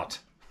lot.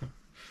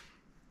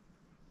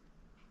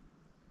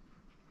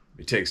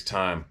 It takes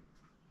time,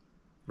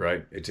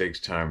 right? It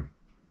takes time.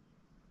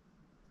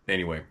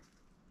 Anyway,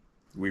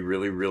 we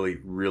really, really,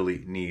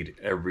 really need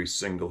every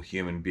single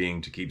human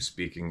being to keep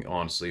speaking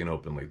honestly and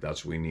openly.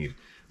 That's what we need.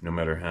 No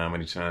matter how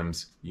many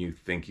times you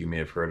think you may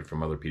have heard it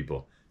from other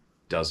people.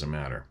 Doesn't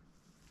matter,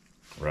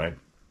 right?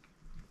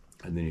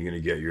 And then you're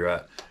going to get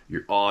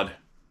your odd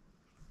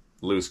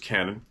loose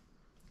cannon.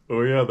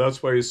 Oh yeah,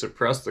 that's why you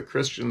suppressed the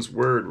Christian's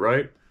word,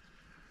 right?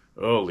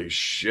 Holy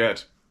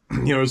shit. You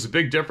know, there's a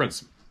big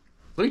difference.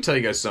 Let me tell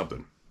you guys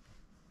something.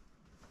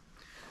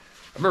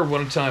 I remember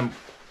one time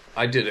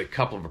I did a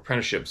couple of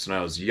apprenticeships when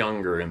I was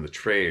younger in the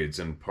trades,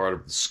 and part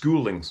of the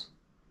schooling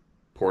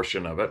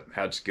portion of it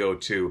had to go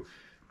to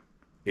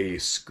a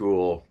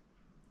school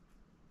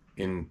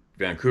in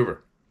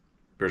Vancouver,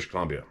 British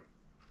Columbia,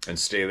 and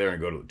stay there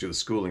and go to do the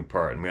schooling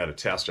part. And we had a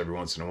test every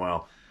once in a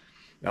while.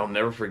 I'll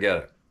never forget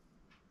it.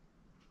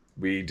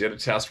 We did a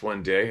test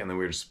one day, and then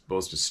we were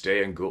supposed to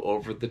stay and go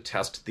over the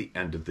test at the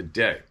end of the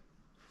day.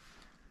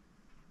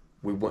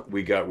 We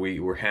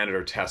were handed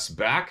our tests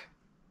back.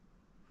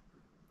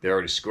 They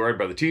already scored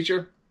by the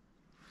teacher.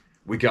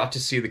 We got to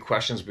see the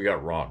questions we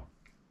got wrong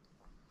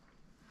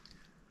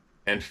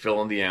and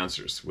fill in the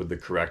answers with the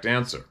correct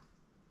answer.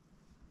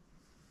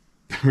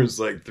 There was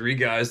like 3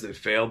 guys that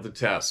failed the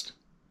test.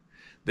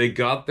 They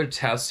got their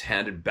tests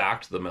handed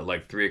back to them at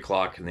like 3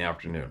 o'clock in the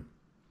afternoon,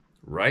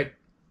 right?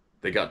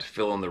 They got to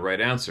fill in the right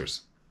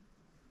answers.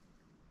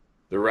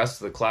 The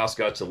rest of the class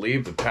got to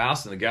leave the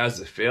pass, and the guys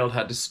that failed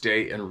had to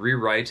stay and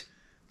rewrite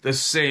the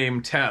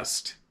same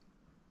test.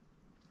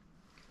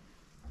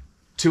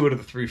 2 out of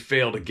the 3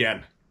 failed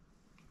again.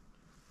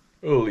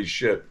 Holy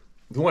shit.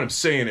 What I'm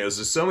saying is,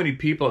 there's so many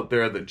people out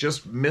there that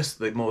just miss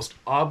the most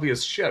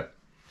obvious shit.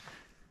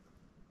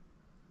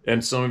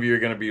 And some of you are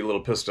going to be a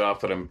little pissed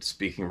off that I'm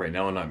speaking right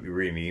now and not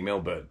reading the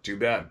email, but too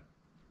bad.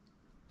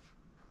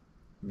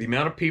 The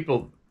amount of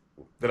people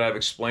that I've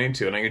explained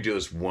to, and I'm going to do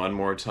this one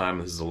more time,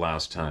 this is the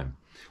last time.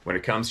 When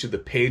it comes to the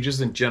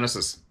pages in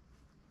Genesis,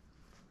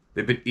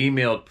 they've been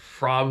emailed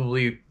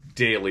probably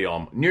daily,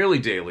 nearly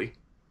daily.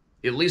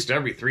 At least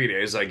every 3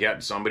 days, I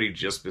get somebody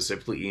just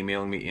specifically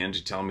emailing me in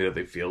to tell me that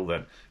they feel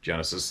that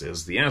Genesis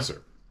is the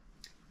answer.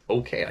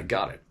 Okay, I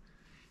got it.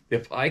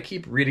 If I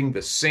keep reading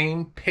the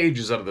same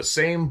pages out of the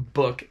same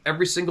book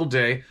every single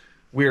day,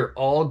 we're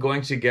all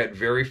going to get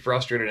very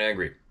frustrated and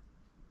angry.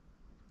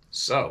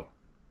 So,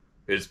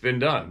 it's been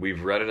done.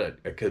 We've read it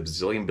a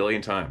gazillion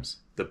billion times.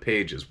 the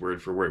pages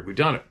word for word. We've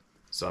done it.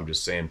 So I'm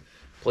just saying,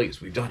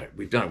 please, we've done it.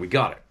 We've done it. We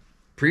got it.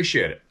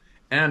 Appreciate it.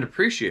 And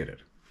appreciate it.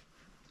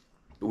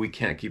 But we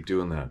can't keep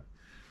doing that.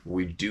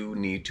 We do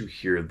need to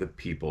hear the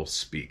people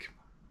speak.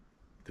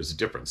 There's a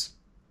difference.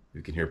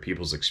 We can hear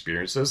people's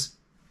experiences,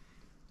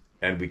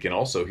 and we can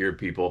also hear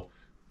people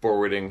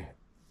forwarding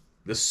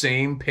the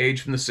same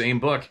page from the same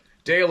book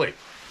daily,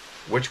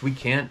 which we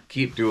can't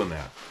keep doing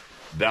that.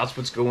 That's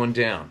what's going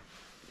down.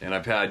 And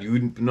I've had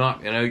you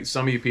not, and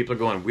some of you people are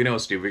going, we know,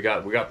 Steve, we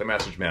got the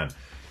message, man.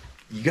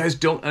 You guys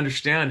don't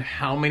understand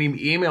how many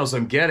emails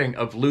I'm getting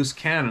of loose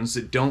cannons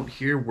that don't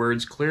hear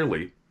words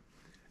clearly.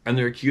 And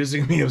they're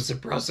accusing me of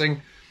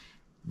suppressing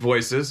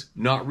voices,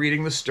 not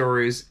reading the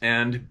stories,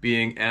 and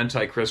being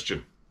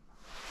anti-Christian.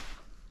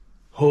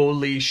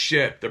 Holy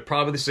shit. They're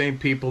probably the same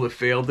people that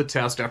failed the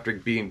test after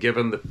being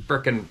given the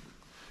frickin'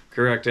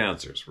 correct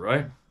answers,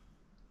 right?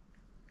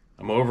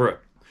 I'm over it.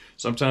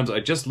 Sometimes I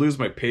just lose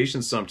my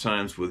patience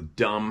sometimes with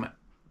dumb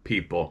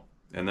people.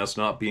 And that's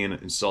not being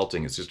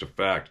insulting. It's just a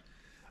fact.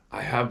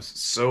 I have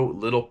so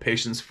little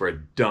patience for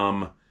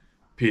dumb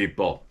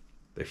people.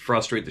 They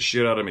frustrate the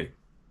shit out of me.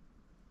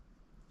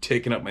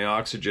 Taking up my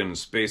oxygen and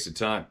space and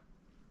time.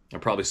 I'm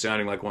probably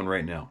sounding like one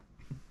right now.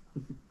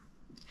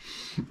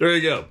 There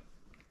you go.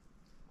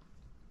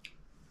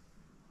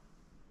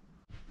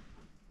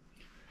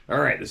 All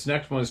right, this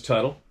next one is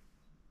titled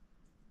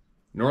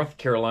North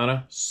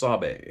Carolina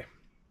Sabe.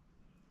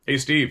 Hey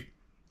Steve,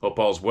 hope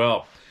all's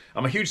well.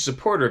 I'm a huge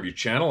supporter of your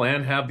channel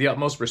and have the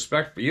utmost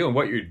respect for you and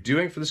what you're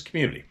doing for this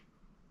community.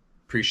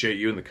 Appreciate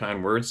you and the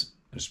kind words,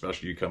 and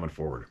especially you coming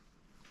forward.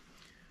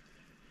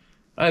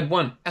 I had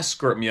one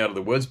escort me out of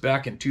the woods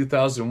back in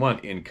 2001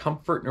 in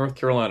Comfort, North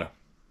Carolina.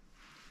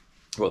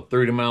 About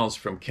 30 miles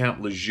from Camp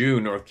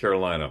Lejeune, North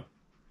Carolina.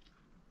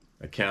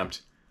 I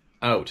climbed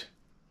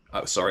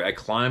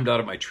out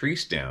of my tree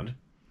stand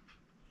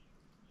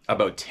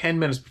about 10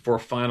 minutes before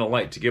final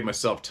light to give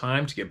myself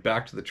time to get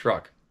back to the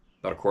truck,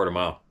 about a quarter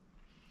mile.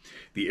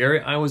 The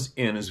area I was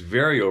in is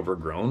very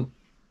overgrown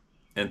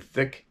and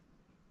thick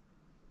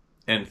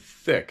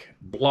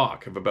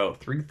block of about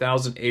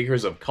 3,000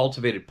 acres of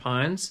cultivated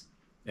pines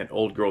and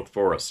old growth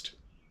forest.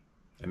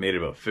 I made it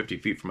about 50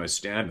 feet from my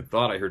stand and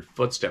thought I heard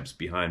footsteps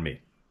behind me.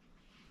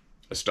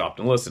 I stopped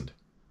and listened.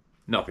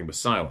 Nothing but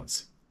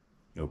silence.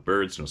 No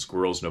birds, no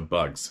squirrels, no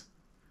bugs.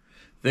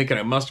 Thinking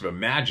I must have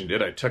imagined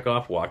it, I took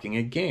off walking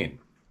again.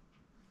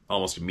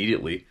 Almost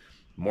immediately,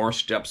 more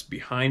steps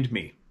behind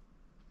me.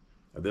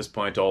 At this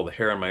point, all the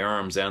hair on my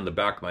arms and the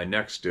back of my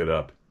neck stood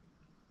up.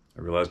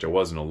 I realized I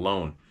wasn't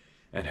alone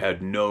and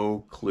had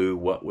no clue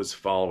what was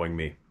following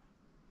me.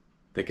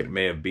 Thinking it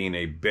may have been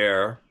a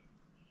bear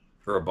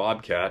or a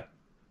bobcat,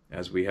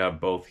 as we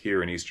have both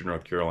here in eastern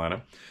North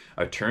Carolina,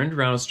 I turned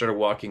around and started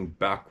walking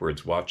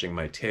backwards, watching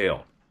my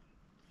tail.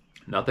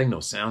 Nothing, no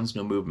sounds,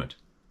 no movement.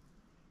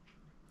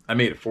 I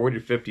made it 40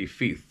 to 50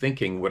 feet,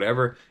 thinking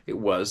whatever it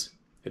was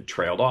had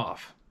trailed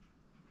off.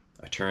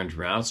 I turned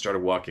around and started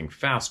walking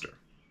faster,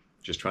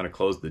 just trying to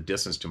close the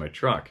distance to my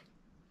truck.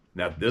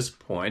 And at this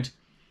point,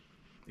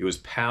 it was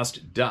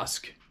past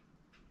dusk,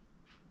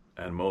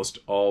 and most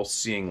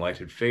all-seeing light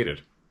had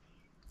faded.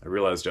 I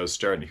realized I was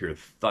starting to hear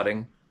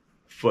thudding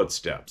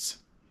footsteps.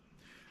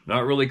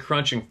 Not really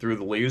crunching through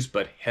the leaves,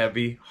 but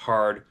heavy,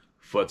 hard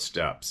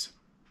footsteps.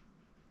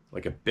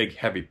 Like a big,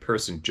 heavy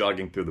person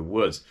jogging through the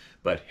woods,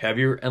 but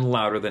heavier and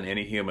louder than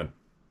any human.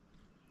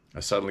 I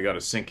suddenly got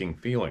a sinking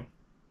feeling,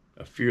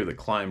 a fear that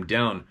climbed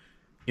down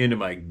into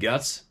my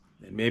guts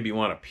and made me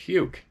want to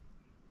puke.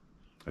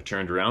 I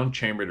turned around,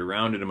 chambered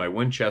around into my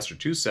Winchester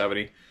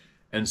 270,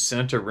 and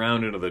sent a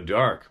round into the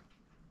dark.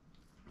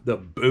 The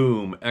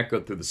boom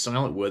echoed through the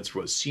silent woods for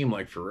what seemed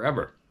like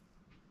forever.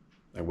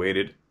 I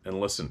waited and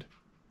listened.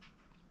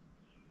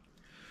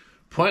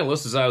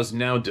 Pointless, as I was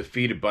now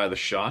defeated by the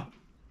shot.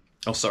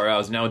 I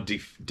was now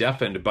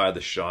deafened by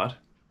the shot.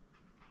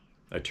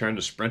 I turned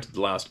to sprint the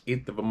last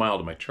eighth of a mile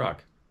to my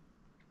truck.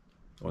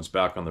 Once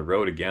back on the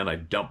road again, I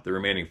dumped the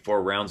remaining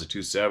 4 rounds of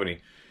 270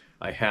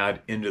 I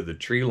had into the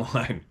tree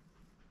line.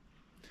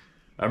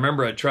 I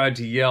remember I tried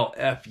to yell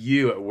F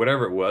you at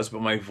whatever it was,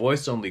 but my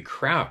voice only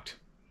cracked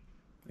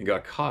and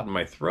got caught in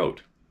my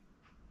throat.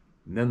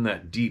 And then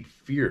that deep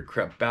fear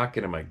crept back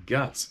into my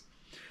guts,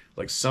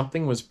 like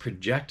something was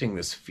projecting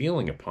this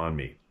feeling upon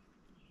me.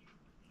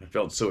 I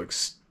felt so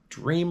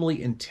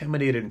extremely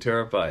intimidated and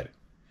terrified,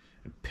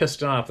 and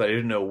pissed off that I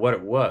didn't know what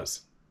it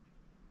was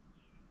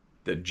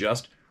that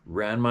just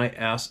ran my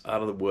ass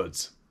out of the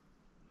woods.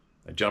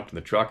 I jumped in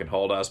the truck and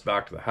hauled ass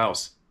back to the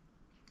house.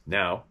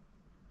 Now,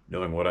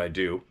 knowing what I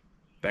do,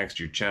 thanks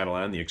to your channel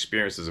and the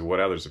experiences of what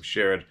others have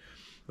shared,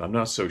 I'm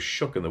not so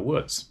shook in the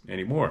woods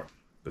anymore,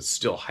 but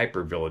still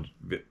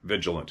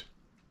hyper-vigilant.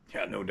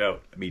 Yeah, no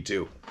doubt. Me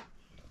too.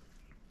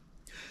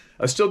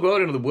 I still go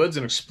out into the woods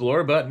and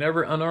explore, but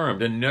never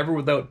unarmed, and never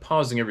without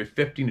pausing every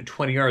 15 to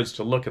 20 yards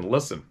to look and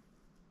listen.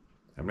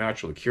 I'm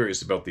naturally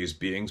curious about these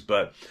beings,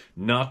 but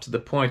not to the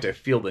point I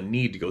feel the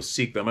need to go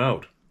seek them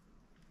out.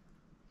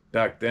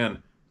 Back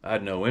then, I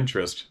had no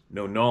interest,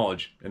 no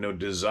knowledge, and no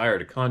desire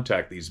to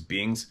contact these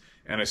beings,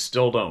 and I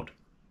still don't.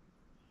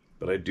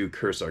 but I do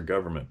curse our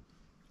government.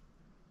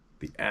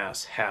 The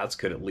ass hats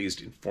could at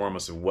least inform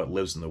us of what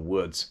lives in the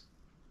woods.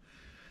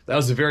 That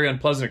was a very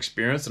unpleasant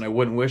experience, and I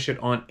wouldn't wish it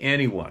on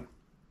anyone.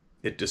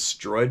 It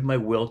destroyed my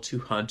will to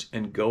hunt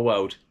and go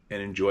out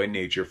and enjoy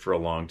nature for a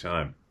long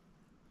time.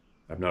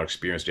 I've not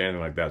experienced anything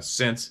like that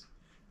since,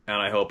 and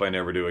I hope I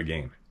never do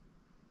again.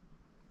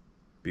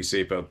 Be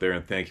safe out there,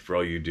 and thank you for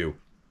all you do.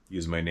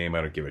 Use my name,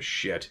 I don't give a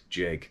shit,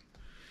 Jake.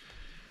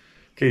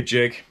 Okay,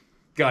 Jake.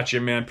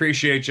 Gotcha, man.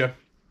 Appreciate you.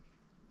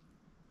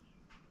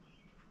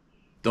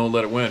 Don't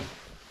let it win,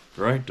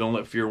 right? Don't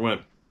let fear win.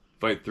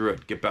 Fight through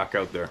it. Get back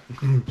out there.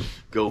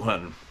 Go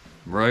hunting,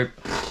 right?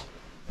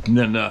 And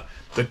then,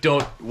 but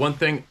don't, one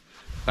thing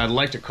I'd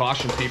like to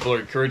caution people or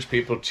encourage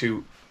people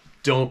to,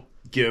 don't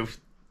give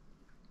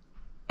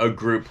a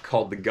group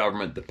called the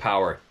government the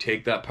power.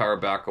 Take that power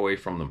back away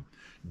from them.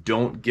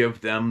 Don't give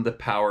them the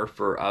power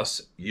for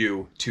us,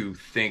 you, to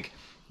think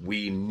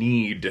we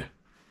need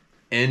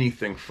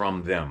anything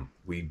from them.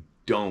 We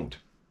don't.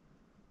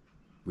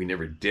 We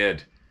never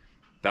did.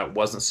 That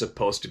wasn't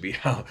supposed to be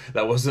how,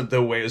 that wasn't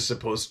the way it's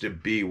supposed to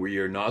be. We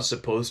are not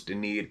supposed to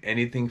need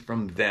anything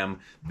from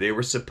them. They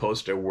were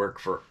supposed to work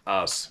for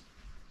us.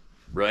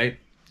 Right?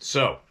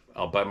 So,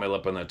 I'll bite my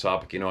lip on that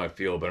topic. You know how I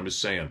feel, but I'm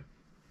just saying.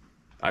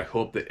 I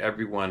hope that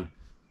everyone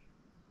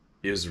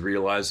is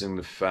realizing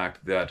the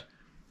fact that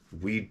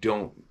we're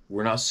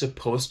not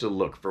supposed to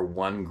look for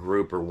one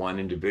group or one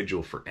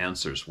individual for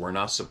answers. We're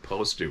not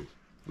supposed to.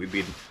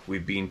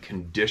 We've been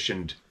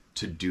conditioned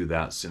to do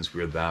that since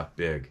we were that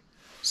big.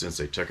 Since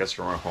they took us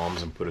from our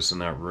homes and put us in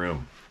that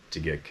room to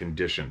get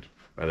conditioned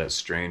by that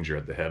stranger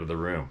at the head of the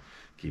room.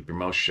 Keep your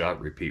mouth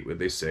shut, repeat what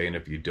they say, and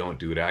if you don't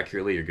do it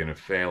accurately, you're going to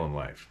fail in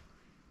life.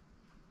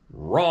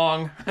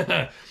 Wrong!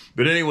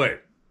 But anyway,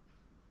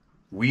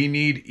 we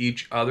need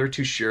each other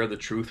to share the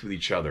truth with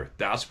each other.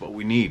 That's what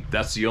we need.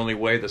 That's the only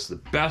way. That's the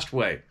best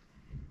way.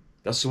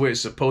 That's the way it's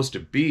supposed to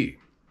be.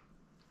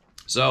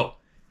 So,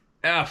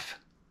 F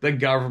the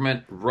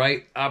government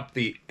right up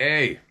the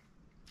A.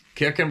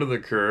 Kick them to the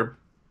curb.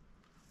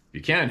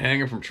 You can't hang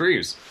them from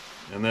trees.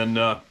 And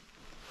then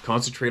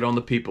concentrate on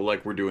the people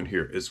like we're doing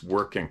here. It's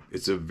working.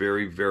 It's a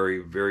very, very,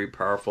 very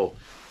powerful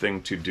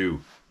thing to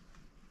do.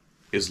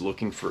 Is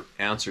looking for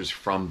answers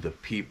from the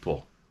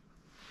people.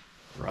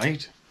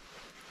 Right?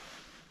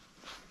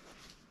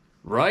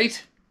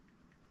 Right?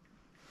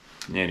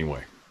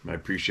 Anyway, I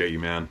appreciate you,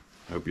 man.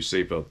 I hope you're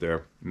safe out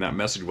there. And that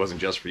message wasn't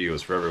just for you. It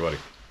was for everybody.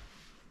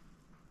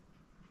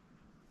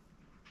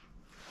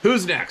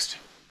 Who's next?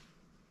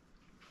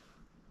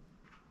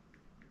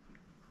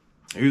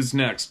 Who's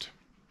next?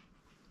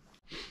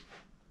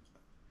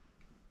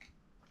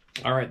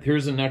 All right,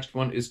 here's the next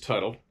one. Is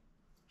titled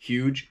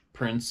Huge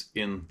Prints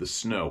in the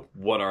Snow.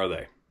 What are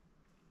they?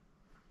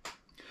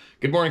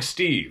 Good morning,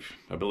 Steve.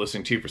 I've been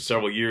listening to you for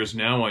several years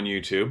now on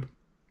YouTube.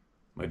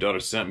 My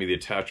daughter sent me the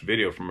attached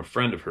video from a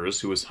friend of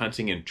hers who was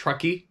hunting in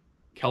Truckee,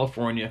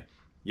 California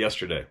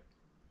yesterday.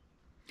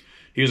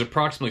 He is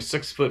approximately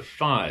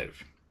 6'5"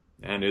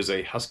 and is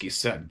a husky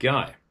set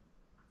guy.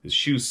 His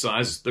shoe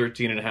size is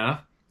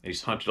 13.5. And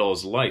he's hunted all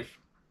his life.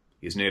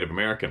 He's Native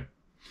American.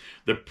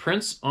 The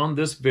prints on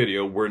this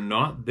video were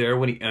not there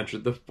when he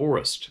entered the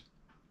forest.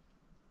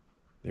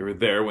 They were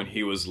there when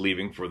he was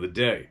leaving for the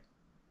day.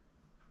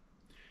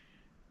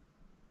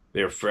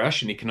 They are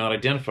fresh and he cannot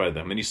identify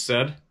them. And he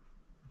said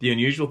the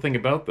unusual thing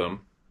about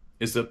them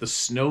is that the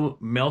snow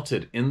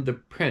melted in the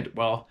print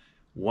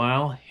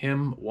while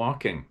him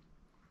walking.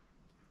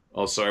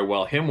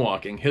 While him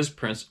walking, his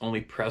prints only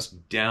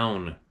pressed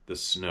down the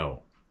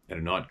snow and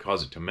did not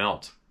cause it to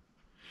melt.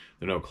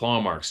 There are no claw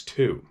marks,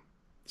 too.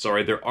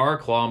 Sorry, there are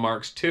claw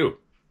marks, too.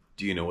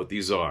 Do you know what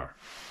these are?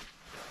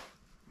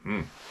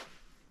 Well,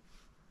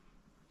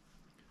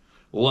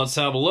 let's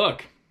have a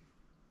look.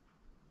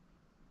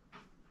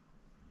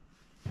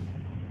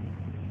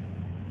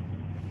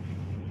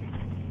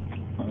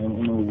 I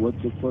don't know what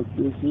the fuck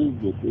this is,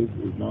 but this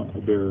is not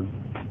a bear.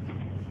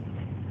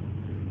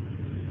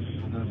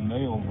 There's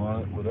nails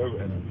on it, whatever,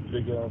 and a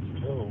big ass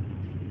toe.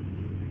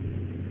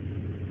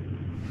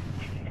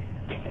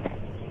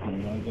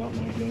 And I got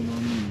my gun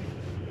on me.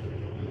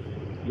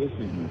 This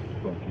isn't a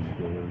fucking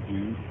bear,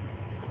 dude.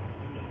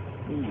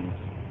 Please.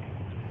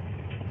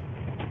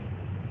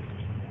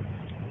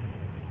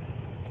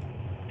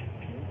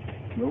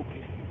 Nope.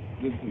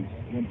 This is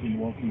something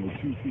walking with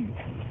 2 feet.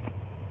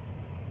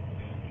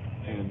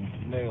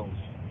 And nails.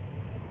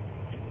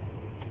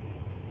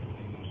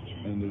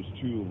 And there's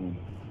 2 of them.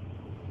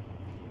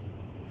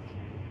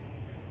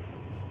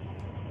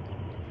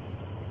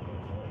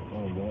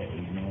 Oh, that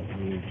is not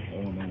good.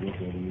 I don't know what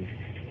that is.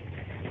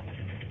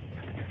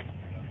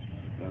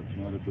 That's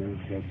not a bear.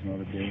 That's not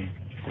a bear.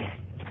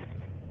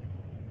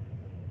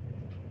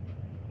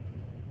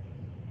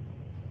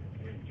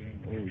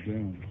 Oh,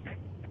 damn.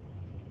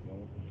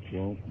 Well,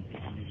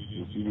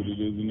 we'll see what it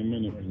is in a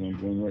minute, because I'm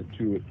going right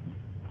to it.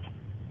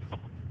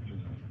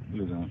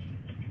 Look at that.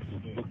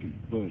 It's a fucking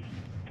bug.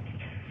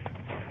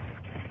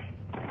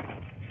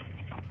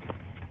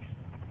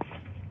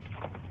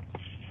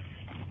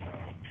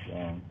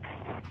 Wow.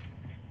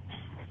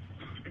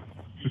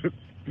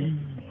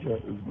 That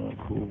is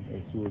not cool.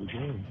 I swear to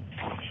God.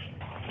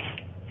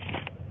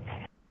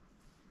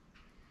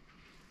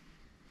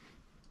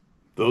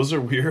 Those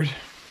are weird.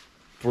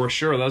 For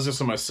sure. That's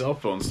just on my cell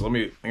phone. So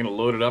I'm gonna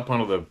load it up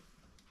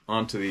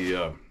onto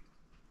the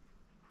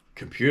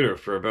computer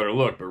for a better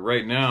look. But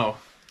right now,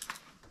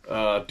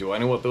 do I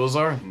know what those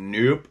are?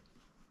 Nope.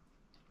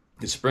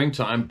 It's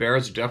springtime.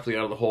 Bears are definitely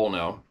out of the hole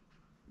now.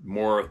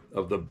 More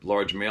of the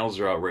large males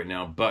are out right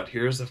now. But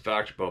here's the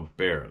fact about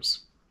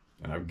bears.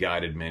 And I've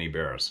guided many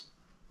bears.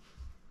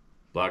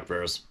 Black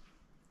bears,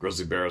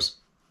 grizzly bears.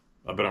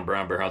 I've been on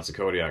brown bear hunts in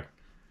Kodiak,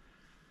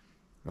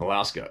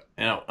 Alaska.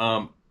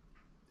 Now,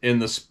 in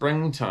the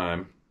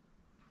springtime,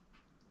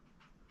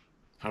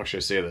 how should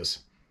I say this?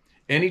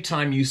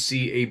 Anytime you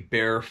see a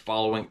bear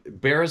following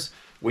bears,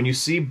 when you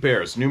see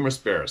bears, numerous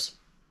bears,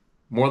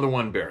 more than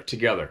one bear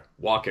together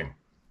walking,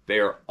 they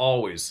are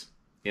always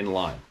in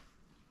line.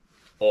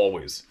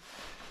 Always.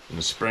 In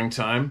the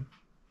springtime,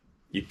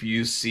 if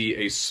you see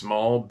a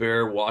small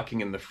bear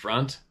walking in the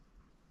front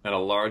and a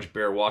large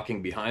bear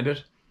walking behind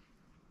it,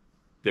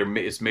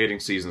 it's mating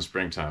season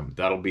springtime.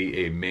 That'll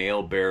be a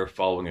male bear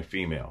following a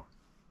female.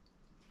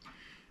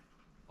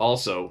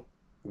 Also,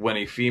 when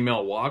a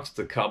female walks,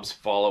 the cubs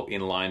follow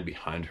in line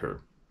behind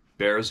her.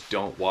 Bears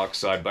don't walk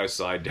side by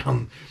side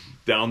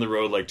down the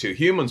road like two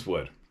humans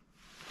would.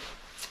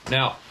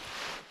 Now,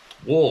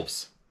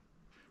 wolves.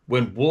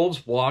 When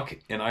wolves walk,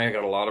 and I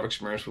got a lot of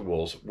experience with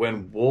wolves,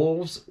 when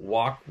wolves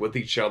walk with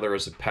each other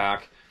as a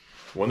pack,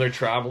 when they're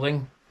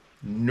traveling,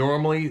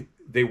 normally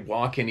they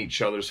walk in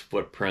each other's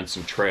footprints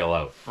and trail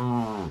out.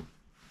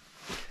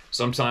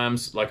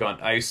 Sometimes, like on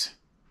ice,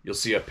 you'll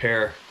see a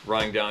pair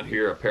running down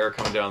here, a pair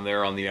coming down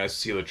there on the ice to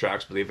see the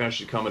tracks, but they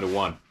eventually come into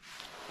one.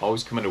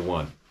 Always come into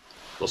one.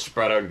 They'll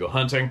spread out and go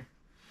hunting.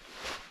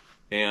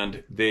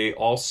 And they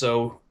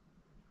also,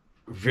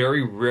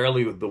 very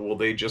rarely will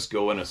they just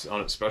go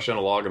especially on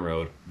a logging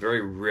road,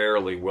 very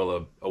rarely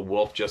will a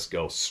wolf just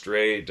go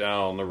straight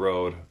down the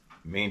road,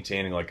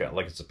 maintaining like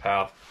it's a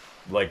path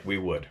like we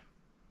would.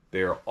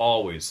 They are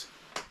always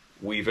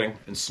weaving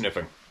and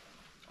sniffing.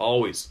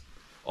 Always.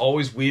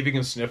 Always weaving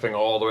and sniffing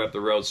all the way up the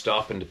road,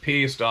 stopping to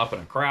pee, stopping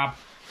to crap.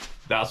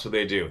 That's what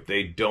they do.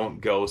 They don't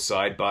go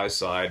side by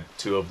side,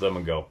 two of them,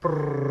 and go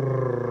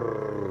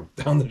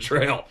down the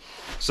trail.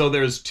 So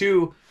there's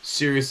two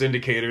serious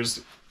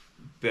indicators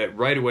that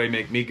right away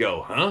make me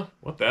go, huh?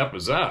 What the heck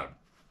was that?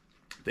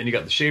 Then you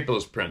got the shape of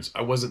those prints.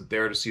 I wasn't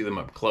there to see them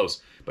up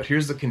close. But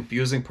here's the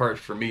confusing part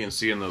for me in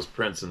seeing those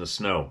prints in the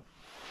snow.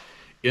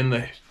 In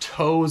the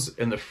toes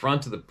in the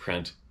front of the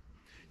print,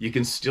 you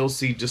can still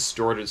see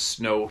distorted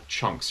snow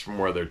chunks from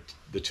where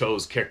the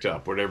toes kicked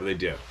up, whatever they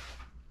did.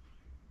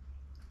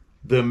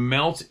 The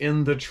melt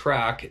in the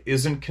track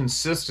isn't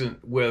consistent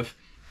with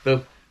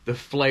the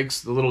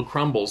flakes, the little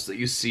crumbles that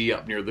you see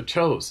up near the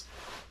toes.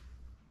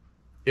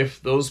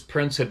 If those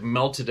prints had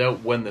melted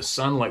out when the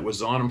sunlight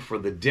was on them for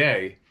the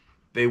day,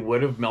 they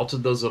would have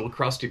melted those little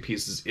crusty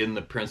pieces in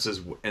the prints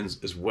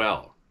as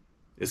well.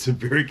 It's a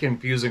very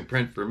confusing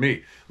print for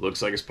me.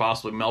 Looks like it's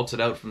possibly melted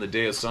out from the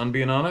day of sun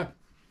being on it.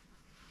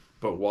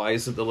 But why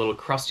isn't the little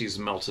crusties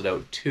melted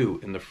out too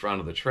in the front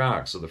of the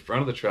track? So the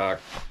front of the track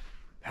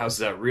has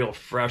that real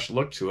fresh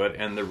look to it,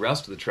 and the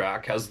rest of the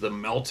track has the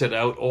melted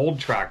out old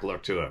track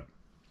look to it.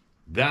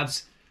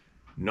 That's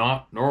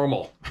not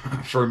normal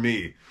for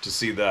me to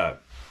see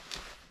that.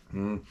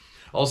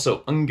 Also,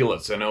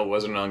 ungulates. I know it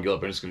wasn't an ungulate,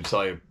 but I'm just going to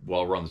tell you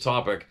while we're on the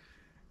topic.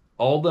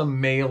 All the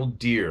male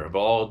deer of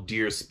all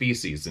deer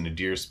species, and the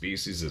deer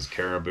species is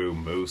caribou,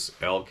 moose,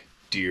 elk,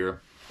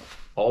 deer,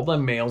 all the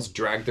males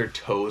drag their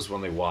toes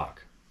when they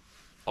walk.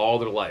 All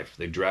their life,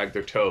 they drag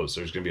their toes.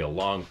 There's going to be a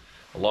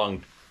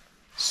long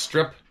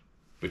strip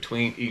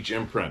between each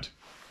imprint.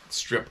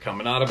 Strip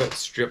coming out of it,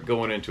 strip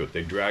going into it.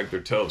 They drag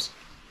their toes.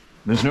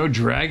 There's no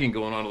dragging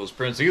going on with those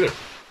prints either.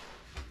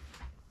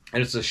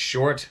 And it's a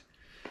short,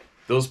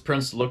 those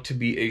prints look to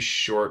be a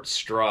short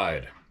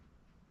stride.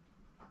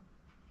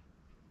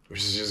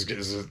 Which is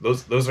just,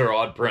 those are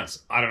odd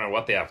prints. I don't know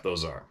what the F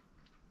those are.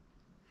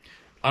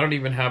 I don't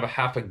even have a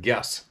half a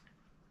guess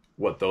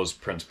what those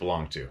prints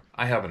belong to.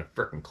 I haven't a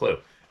frickin' clue.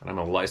 And I'm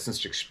a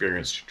licensed,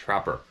 experienced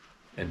trapper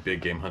and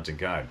big game hunting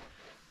guide.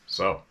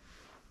 So,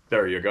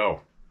 there you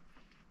go.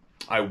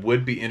 I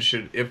would be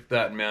interested if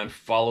that man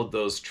followed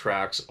those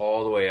tracks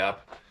all the way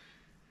up.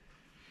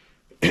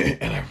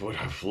 And I would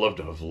have loved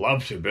to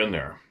have been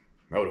there.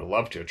 I would have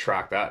loved to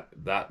track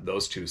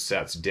those two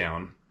sets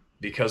down.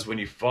 Because when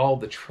you follow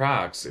the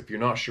tracks, if you're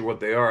not sure what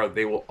they are,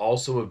 they will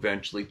also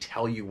eventually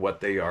tell you what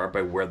they are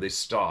by where they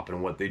stop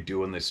and what they do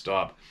when they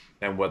stop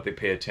and what they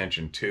pay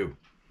attention to.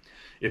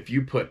 If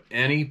you put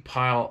any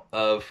pile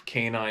of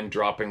canine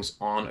droppings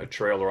on a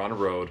trail or on a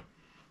road,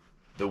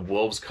 the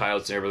wolves,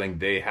 coyotes, and everything,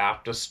 they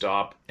have to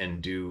stop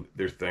and do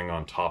their thing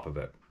on top of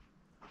it.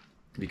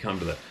 You come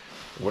to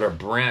what a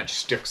branch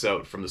sticks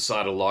out from the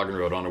side of a logging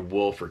road on a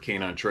wolf or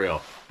canine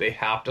trail, they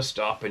have to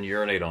stop and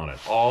urinate on it.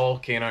 All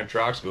canine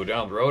tracks go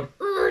down the road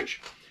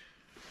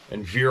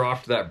and veer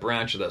off to that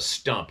branch or that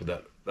stump,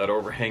 that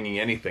overhanging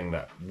anything,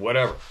 that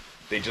whatever.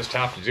 They just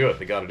have to do it.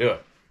 They got to do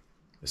it.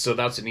 So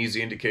that's an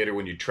easy indicator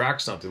when you track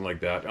something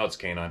like that. Oh, it's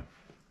canine.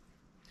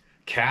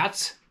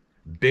 Cats,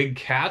 big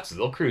cats,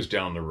 they'll cruise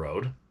down the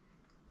road,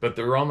 but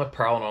they're on the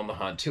prowl and on the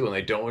hunt too, and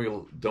they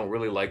don't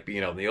really like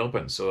being out in the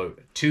open. So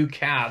two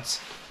cats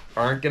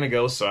aren't going to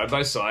go side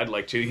by side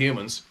like two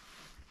humans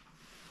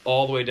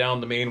all the way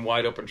down the main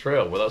wide open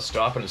trail without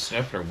stopping and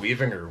sniffing or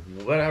weaving or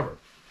whatever.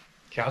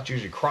 Cats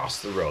usually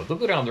cross the road. They'll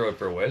go down the road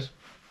for a ways,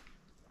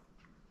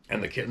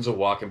 and the kittens will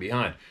walk in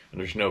behind. And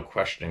there's no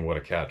questioning what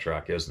a cat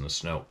track is in the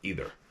snow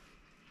either.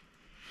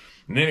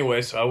 And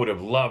anyways, I would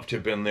have loved to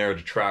have been there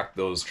to track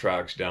those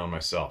tracks down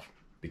myself,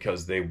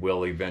 because they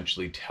will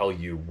eventually tell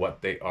you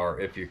what they are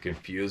if you're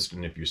confused.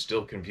 And if you're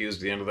still confused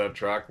at the end of that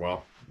track,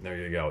 well, there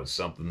you go. It's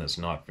something that's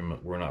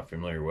we're not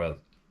familiar with.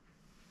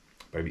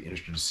 But I'd be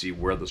interested to see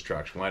where those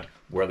tracks went,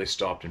 where they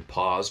stopped and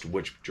paused,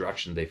 which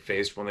direction they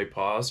faced when they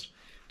paused.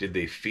 Did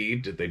they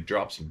feed? Did they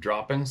drop some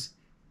droppings?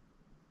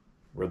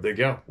 Where'd they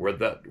go? Where'd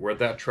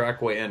that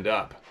trackway end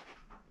up?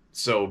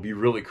 So it'd be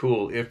really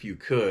cool if you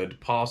could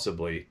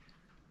possibly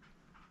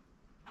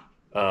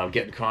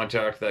get in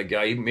contact with that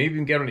guy. Maybe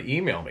even get him to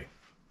email me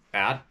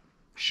at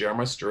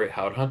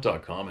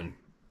sharemystory@howtohunt.com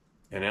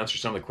and answer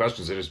some of the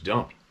questions I just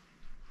dumped.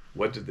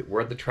 Where'd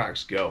the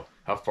tracks go?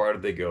 How far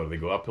did they go? Did they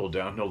go uphill,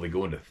 downhill? Did they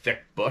go into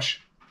thick bush?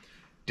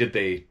 Did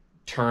they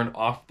turn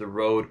off the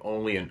road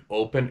only in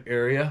open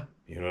area?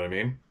 You know what I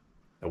mean?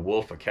 A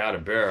wolf, a cat, a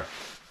bear,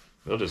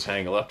 they'll just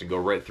hang a left and go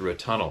right through a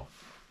tunnel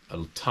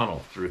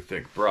through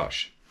thick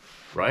brush,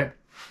 right?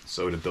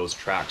 So did those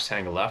tracks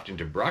hang a left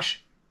into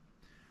brush?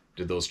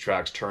 Did those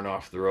tracks turn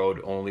off the road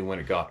only when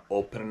it got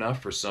open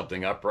enough for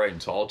something upright and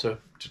tall to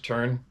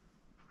turn?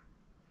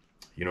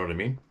 You know what I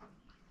mean?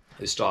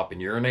 They stop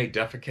and urinate,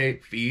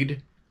 defecate,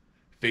 feed,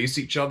 face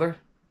each other,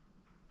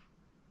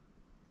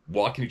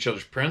 walk in each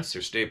other's prints,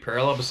 or stay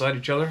parallel beside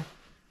each other,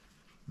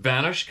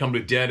 vanish, come to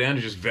a dead end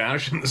and just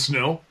vanish in the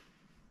snow.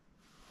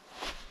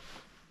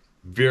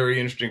 Very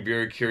interesting,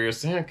 very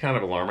curious, and kind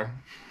of alarming.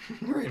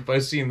 Right, if I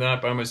seen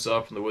that by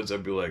myself in the woods,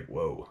 I'd be like,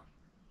 whoa.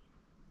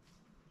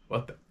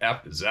 What the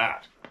F is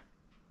that?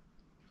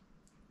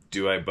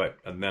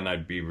 And then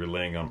I'd be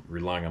relying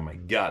on my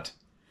gut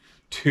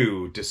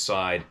to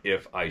decide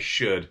if I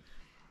should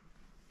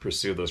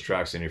pursue those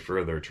tracks any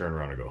further, or turn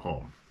around and go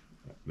home.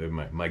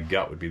 My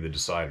gut would be the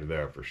decider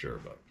there for sure,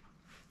 but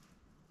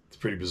it's a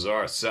pretty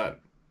bizarre set,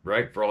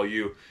 right? For all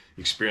you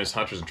experienced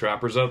hunters and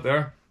trappers out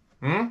there.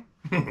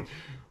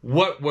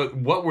 What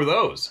were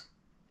those?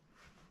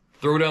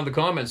 Throw down the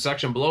comment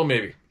section below,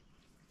 maybe.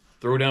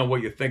 Throw down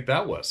what you think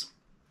that was.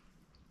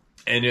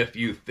 And if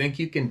you think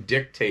you can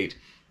dictate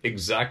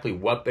exactly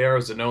what they are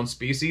as a known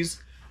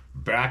species,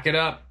 back it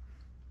up.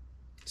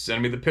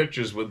 Send me the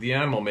pictures with the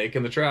animal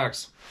making the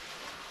tracks.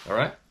 All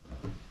right?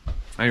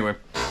 Anyway,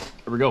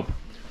 here we go.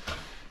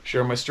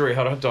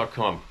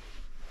 ShareMyStory@howtohunt.com.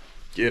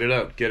 Get it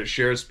out. Get it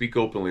shared. Speak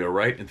openly, all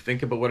right? And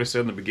think about what I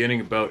said in the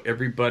beginning about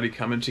everybody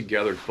coming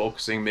together,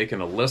 focusing,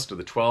 making a list of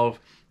the 12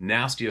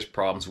 nastiest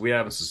problems we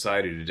have in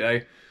society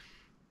today,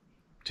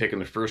 taking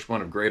the first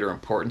one of greater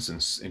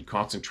importance and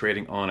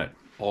concentrating on it.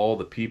 All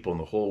the people in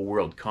the whole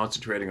world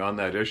concentrating on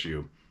that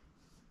issue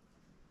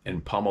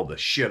and pummel the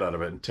shit out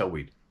of it until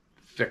we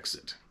fix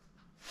it.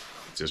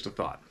 It's just a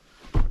thought.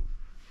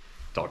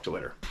 Talk to you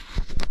later.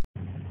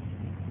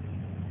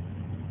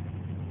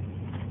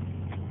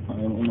 I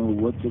don't know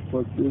what the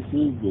fuck this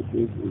is, but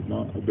this is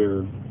not a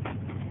bear.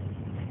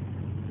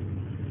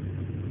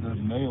 There's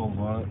nails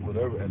on it,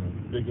 whatever, and a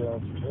big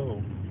ass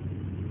toe.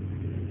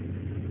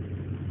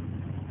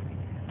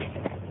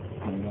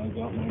 And I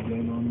got my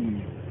gun on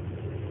me.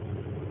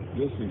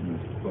 This isn't a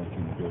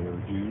fucking bear,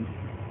 dude.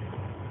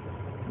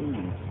 Look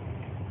at this.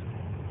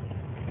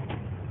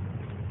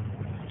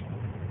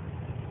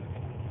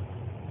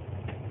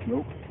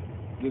 Nope.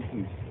 This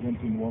is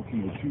something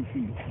walking with 2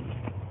 feet.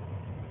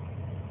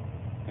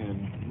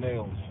 And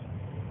nails.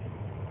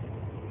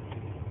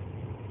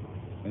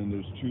 And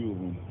there's 2 of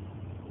them.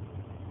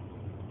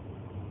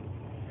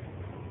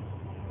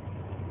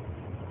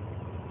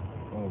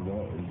 Oh,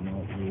 that is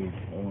not good.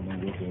 I don't know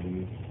what that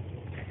is.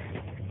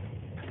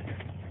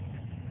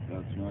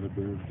 That's not a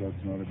bear.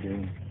 That's not a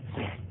bear.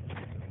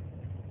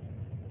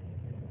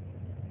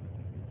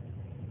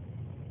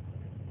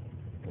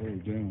 Oh,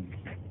 damn.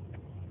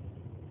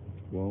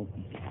 Well,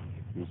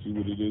 we'll see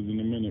what it is in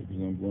a minute,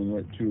 because I'm going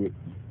right to it.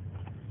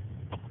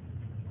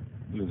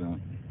 Look at that.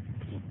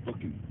 It's a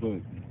fucking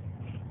butt.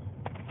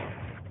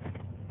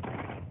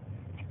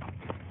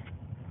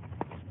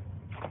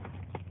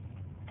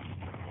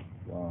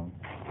 Wow.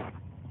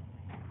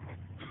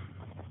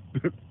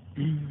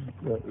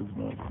 That is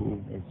not cool,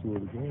 I swear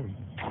to God.